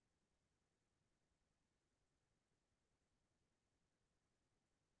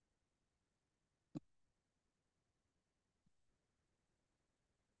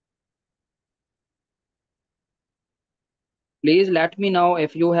 Please let me know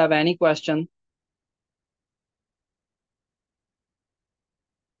if you have any question.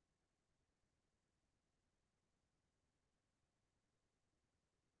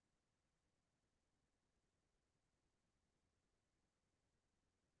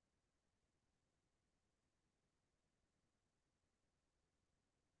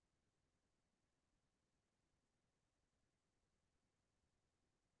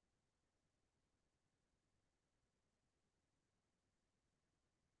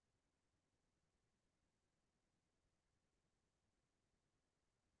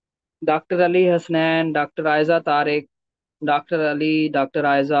 Dr. Ali Hasnan, Dr. Aiza Tariq, Dr. Ali, Dr.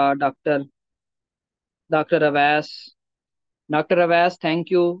 Aiza, Dr. Avas. Dr. Avas, thank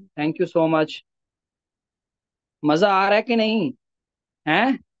you so much. मजा आ रहा है कि नहीं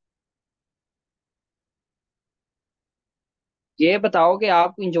है? ये बताओ कि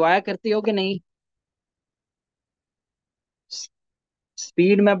आप इंजॉय करते हो कि नहीं?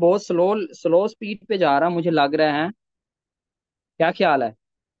 स्पीड में बहुत स्लो स्लो स्पीड पे जा रहा मुझे लग रहा है। क्या ख्याल है?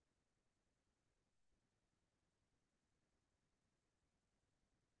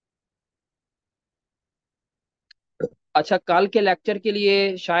 अच्छा, कल के लेक्चर के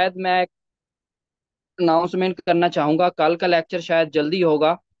लिए शायद मैं अनाउंसमेंट करना चाहूंगा। कल का लेक्चर शायद जल्दी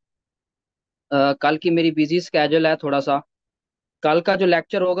होगा। कल की मेरी बिजी स्केजूल है थोड़ा सा। कल का जो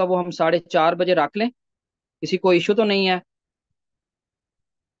लेक्चर होगा वो हम 4:30 बजे रख लें। किसी को इशू तो नहीं है?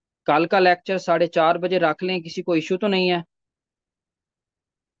 कल का लेक्चर 4:30 बजे रख लें, किसी को इशू तो नहीं है?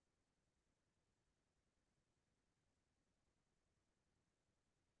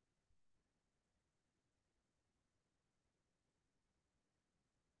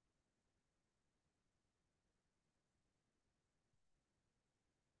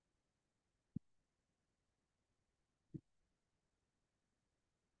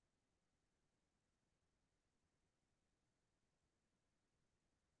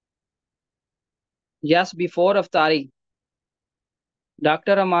 Yes, before अफ्तारी।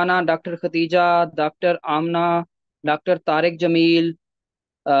 Doctor Amana, doctor Khadija, doctor Amna, doctor Tariq Jameel,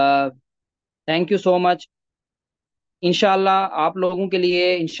 thank you so much. इंशाल्लाह आप लोगों के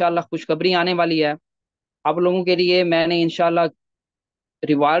लिए इंशाल्लाह खुशखबरी आने वाली है। आप लोगों के लिए मैंने इंशाल्लाह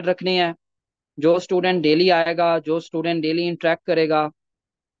रिवार्ड रखने हैं। जो स्टूडेंट डेली आएगा, जो स्टूडेंट डेली इंटरेक्ट करेगा,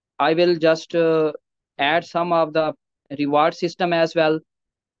 I will just add some of the reward system as well.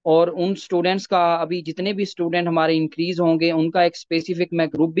 और उन स्टूडेंट्स का, अभी जितने भी स्टूडेंट हमारे इंक्रीज होंगे, उनका एक स्पेसिफिक मैं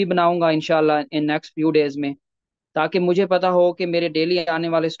ग्रुप भी बनाऊंगा इंशाल्लाह इन नेक्स्ट फ्यू डेज में, ताकि मुझे पता हो कि मेरे डेली आने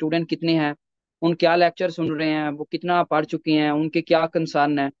वाले स्टूडेंट कितने हैं, उन क्या लेक्चर सुन रहे हैं, वो कितना पढ़ चुके हैं, उनके क्या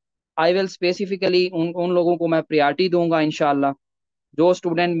कंसर्न है। आई विल स्पेसिफिकली उन उन लोगों को मैं प्रायोरिटी दूंगा इंशाल्लाह, जो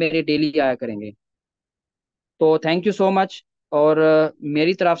स्टूडेंट मेरे डेली आया करेंगे। तो थैंक यू सो मच। और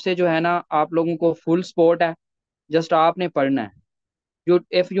मेरी तरफ से जो है ना, आप लोगों को फुल सपोर्ट है। जस्ट आपने पढ़ना है। You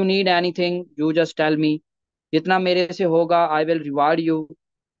if you need anything you just tell me. जितना मेरे से होगा आई विल रिवार्ड यू।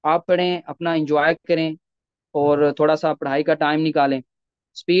 आप पढ़ें, अपना इंजॉय करें, और थोड़ा सा पढ़ाई का टाइम निकालें।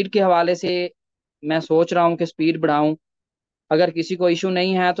 स्पीड के हवाले से मैं सोच रहा हूँ कि स्पीड बढ़ाऊँ। अगर किसी को इशू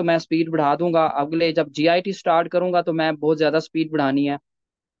नहीं है तो मैं स्पीड बढ़ा दूंगा। अगले जब जीआईटी स्टार्ट करूंगा तो मैं बहुत ज़्यादा स्पीड बढ़ानी है।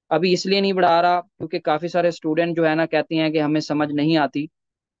 अभी इसलिए नहीं बढ़ा रहा क्योंकि काफ़ी सारे स्टूडेंट जो है ना कहते हैं कि हमें समझ नहीं आती।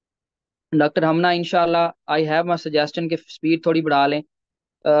 डॉक्टर हम ना इंशाल्लाह आई हैव माई सजेशन कि स्पीड थोड़ी बढ़ा लें।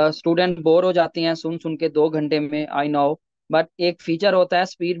 स्टूडेंट बोर हो जाते हैं सुन सुन के 2 घंटे में, आई नो। बट एक फीचर होता है,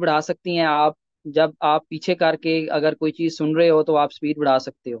 स्पीड बढ़ा सकती हैं आप। जब आप पीछे करके अगर कोई चीज़ सुन रहे हो तो आप स्पीड बढ़ा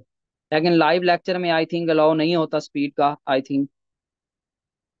सकते हो। लेकिन लाइव लेक्चर में आई थिंक अलाउ नहीं होता स्पीड का, आई थिंक।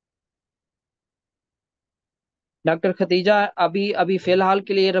 डॉक्टर खतीजा, अभी अभी फिलहाल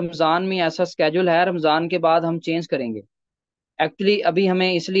के लिए रमज़ान में ऐसा स्केड्यूल है, रमज़ान के बाद हम चेंज करेंगे। एक्चुअली अभी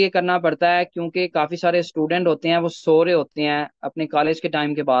हमें इसलिए करना पड़ता है क्योंकि काफ़ी सारे स्टूडेंट होते हैं वो सो रहे होते हैं अपने कॉलेज के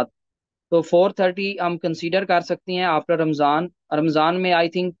टाइम के बाद। तो 4:30 हम कंसीडर कर सकते हैं आफ्टर रमज़ान। रमज़ान में I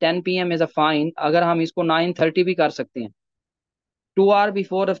think 10 PM is a fine, अगर हम इसको 9:30 भी कर सकते हैं। 2 आवर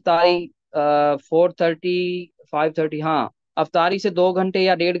बिफोर अफ्तारी। 4:30, 5:30, हाँ। अफ्तारी से 2 घंटे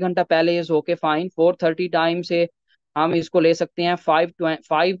या 1.5 घंटा पहले ये सो के फाइन। 4:30 टाइम से हम इसको ले सकते हैं।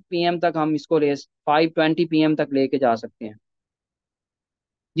 5 PM तक हम इसको ले 5:20 PM तक लेके जा सकते हैं।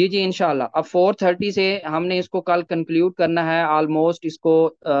 जी जी इंशाल्लाह। अब 4:30 से हमने इसको कल कंक्लूड करना है ऑलमोस्ट। इसको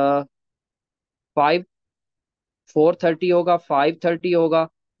 4:30 होगा, 5:30 होगा,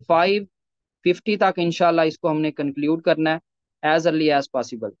 5:50 तक इंशाल्लाह इसको हमने कंक्लूड करना है एज अर्ली एज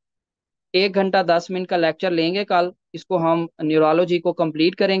पॉसिबल। 1 घंटा 10 मिनट का लेक्चर लेंगे कल। इसको हम न्यूरोलॉजी को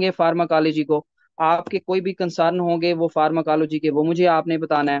कंप्लीट करेंगे, फार्माकोलॉजी को। आपके कोई भी कंसर्न होंगे वो फार्माकोलॉजी के, वो मुझे आपने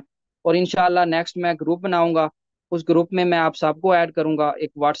बताना है। और इंशाल्लाह नेक्स्ट मैं ग्रुप बनाऊंगा। उस ग्रुप में मैं आप सबको ऐड करूंगा,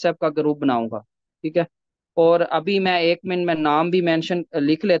 एक व्हाट्सएप का ग्रुप बनाऊंगा। ठीक है। और अभी मैं 1 मिनट में नाम भी मेंशन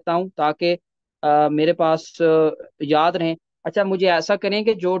लिख लेता हूं ताकि मेरे पास याद रहें। अच्छा, मुझे ऐसा करें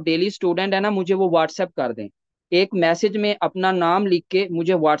कि जो डेली स्टूडेंट है ना मुझे वो व्हाट्सएप कर दें। एक मैसेज में अपना नाम लिख के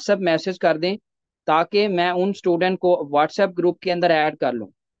मुझे व्हाट्सएप मैसेज कर दें, ताकि मैं उन स्टूडेंट को व्हाट्सएप ग्रुप के अंदर ऐड कर लूं।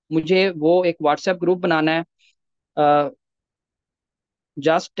 मुझे वो एक व्हाट्सएप ग्रुप बनाना है।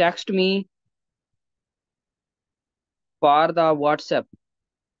 Just text me for the WhatsApp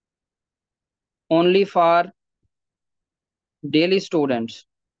only for daily students.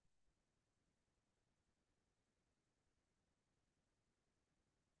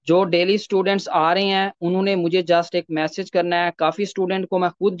 जो डेली स्टूडेंट्स आ रहे हैं उन्होंने मुझे जस्ट एक मैसेज करना है। काफ़ी स्टूडेंट को मैं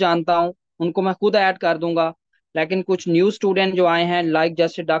खुद जानता हूँ, उनको मैं खुद ऐड कर दूंगा। लेकिन कुछ न्यू स्टूडेंट जो आए हैं, लाइक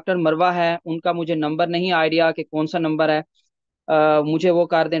जैसे डॉक्टर मरवा है, उनका मुझे नंबर नहीं आइडिया कि कौन सा नंबर है। मुझे वो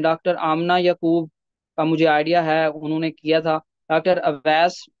कर दें। डॉक्टर आमना यकूब का मुझे आइडिया है, उन्होंने किया था।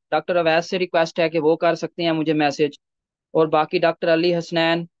 डॉक्टर अवैस से रिक्वेस्ट है कि वो कर सकते हैं मुझे मैसेज। और बाकी डॉक्टर अली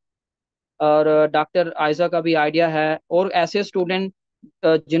हसनैन और डॉक्टर आयजा का भी आइडिया है। और ऐसे स्टूडेंट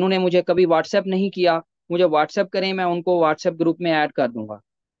जिन्होंने मुझे कभी व्हाट्सएप नहीं किया, मुझे व्हाट्सएप करें, मैं उनको व्हाट्सएप ग्रुप में ऐड कर दूंगा।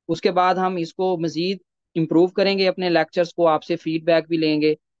 उसके बाद हम इसको मज़ीद इम्प्रूव करेंगे अपने लेक्चर्स को, आपसे फीडबैक भी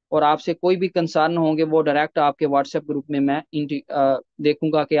लेंगे। और आपसे कोई भी कंसर्न होंगे वो डायरेक्ट आपके व्हाट्सएप ग्रुप में मैं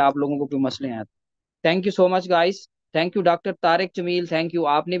देखूंगा कि आप लोगों को कोई मसले हैं। Thank you so much guys. Thank you doctor Tariq Jameel, thank you.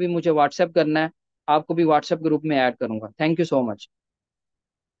 आपने भी मुझे व्हाट्सएप करना है, आपको भी व्हाट्सएप ग्रुप में ऐड करूंगा। Thank you so much.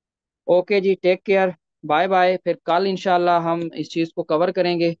 Okay ji, take care. Bye bye. फिर कल इंशाल्लाह हम इस चीज़ को कवर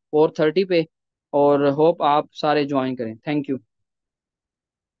करेंगे 4:30 पे। और होप आप सारे ज्वाइन करें। Thank you.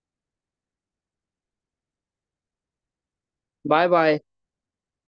 Bye bye.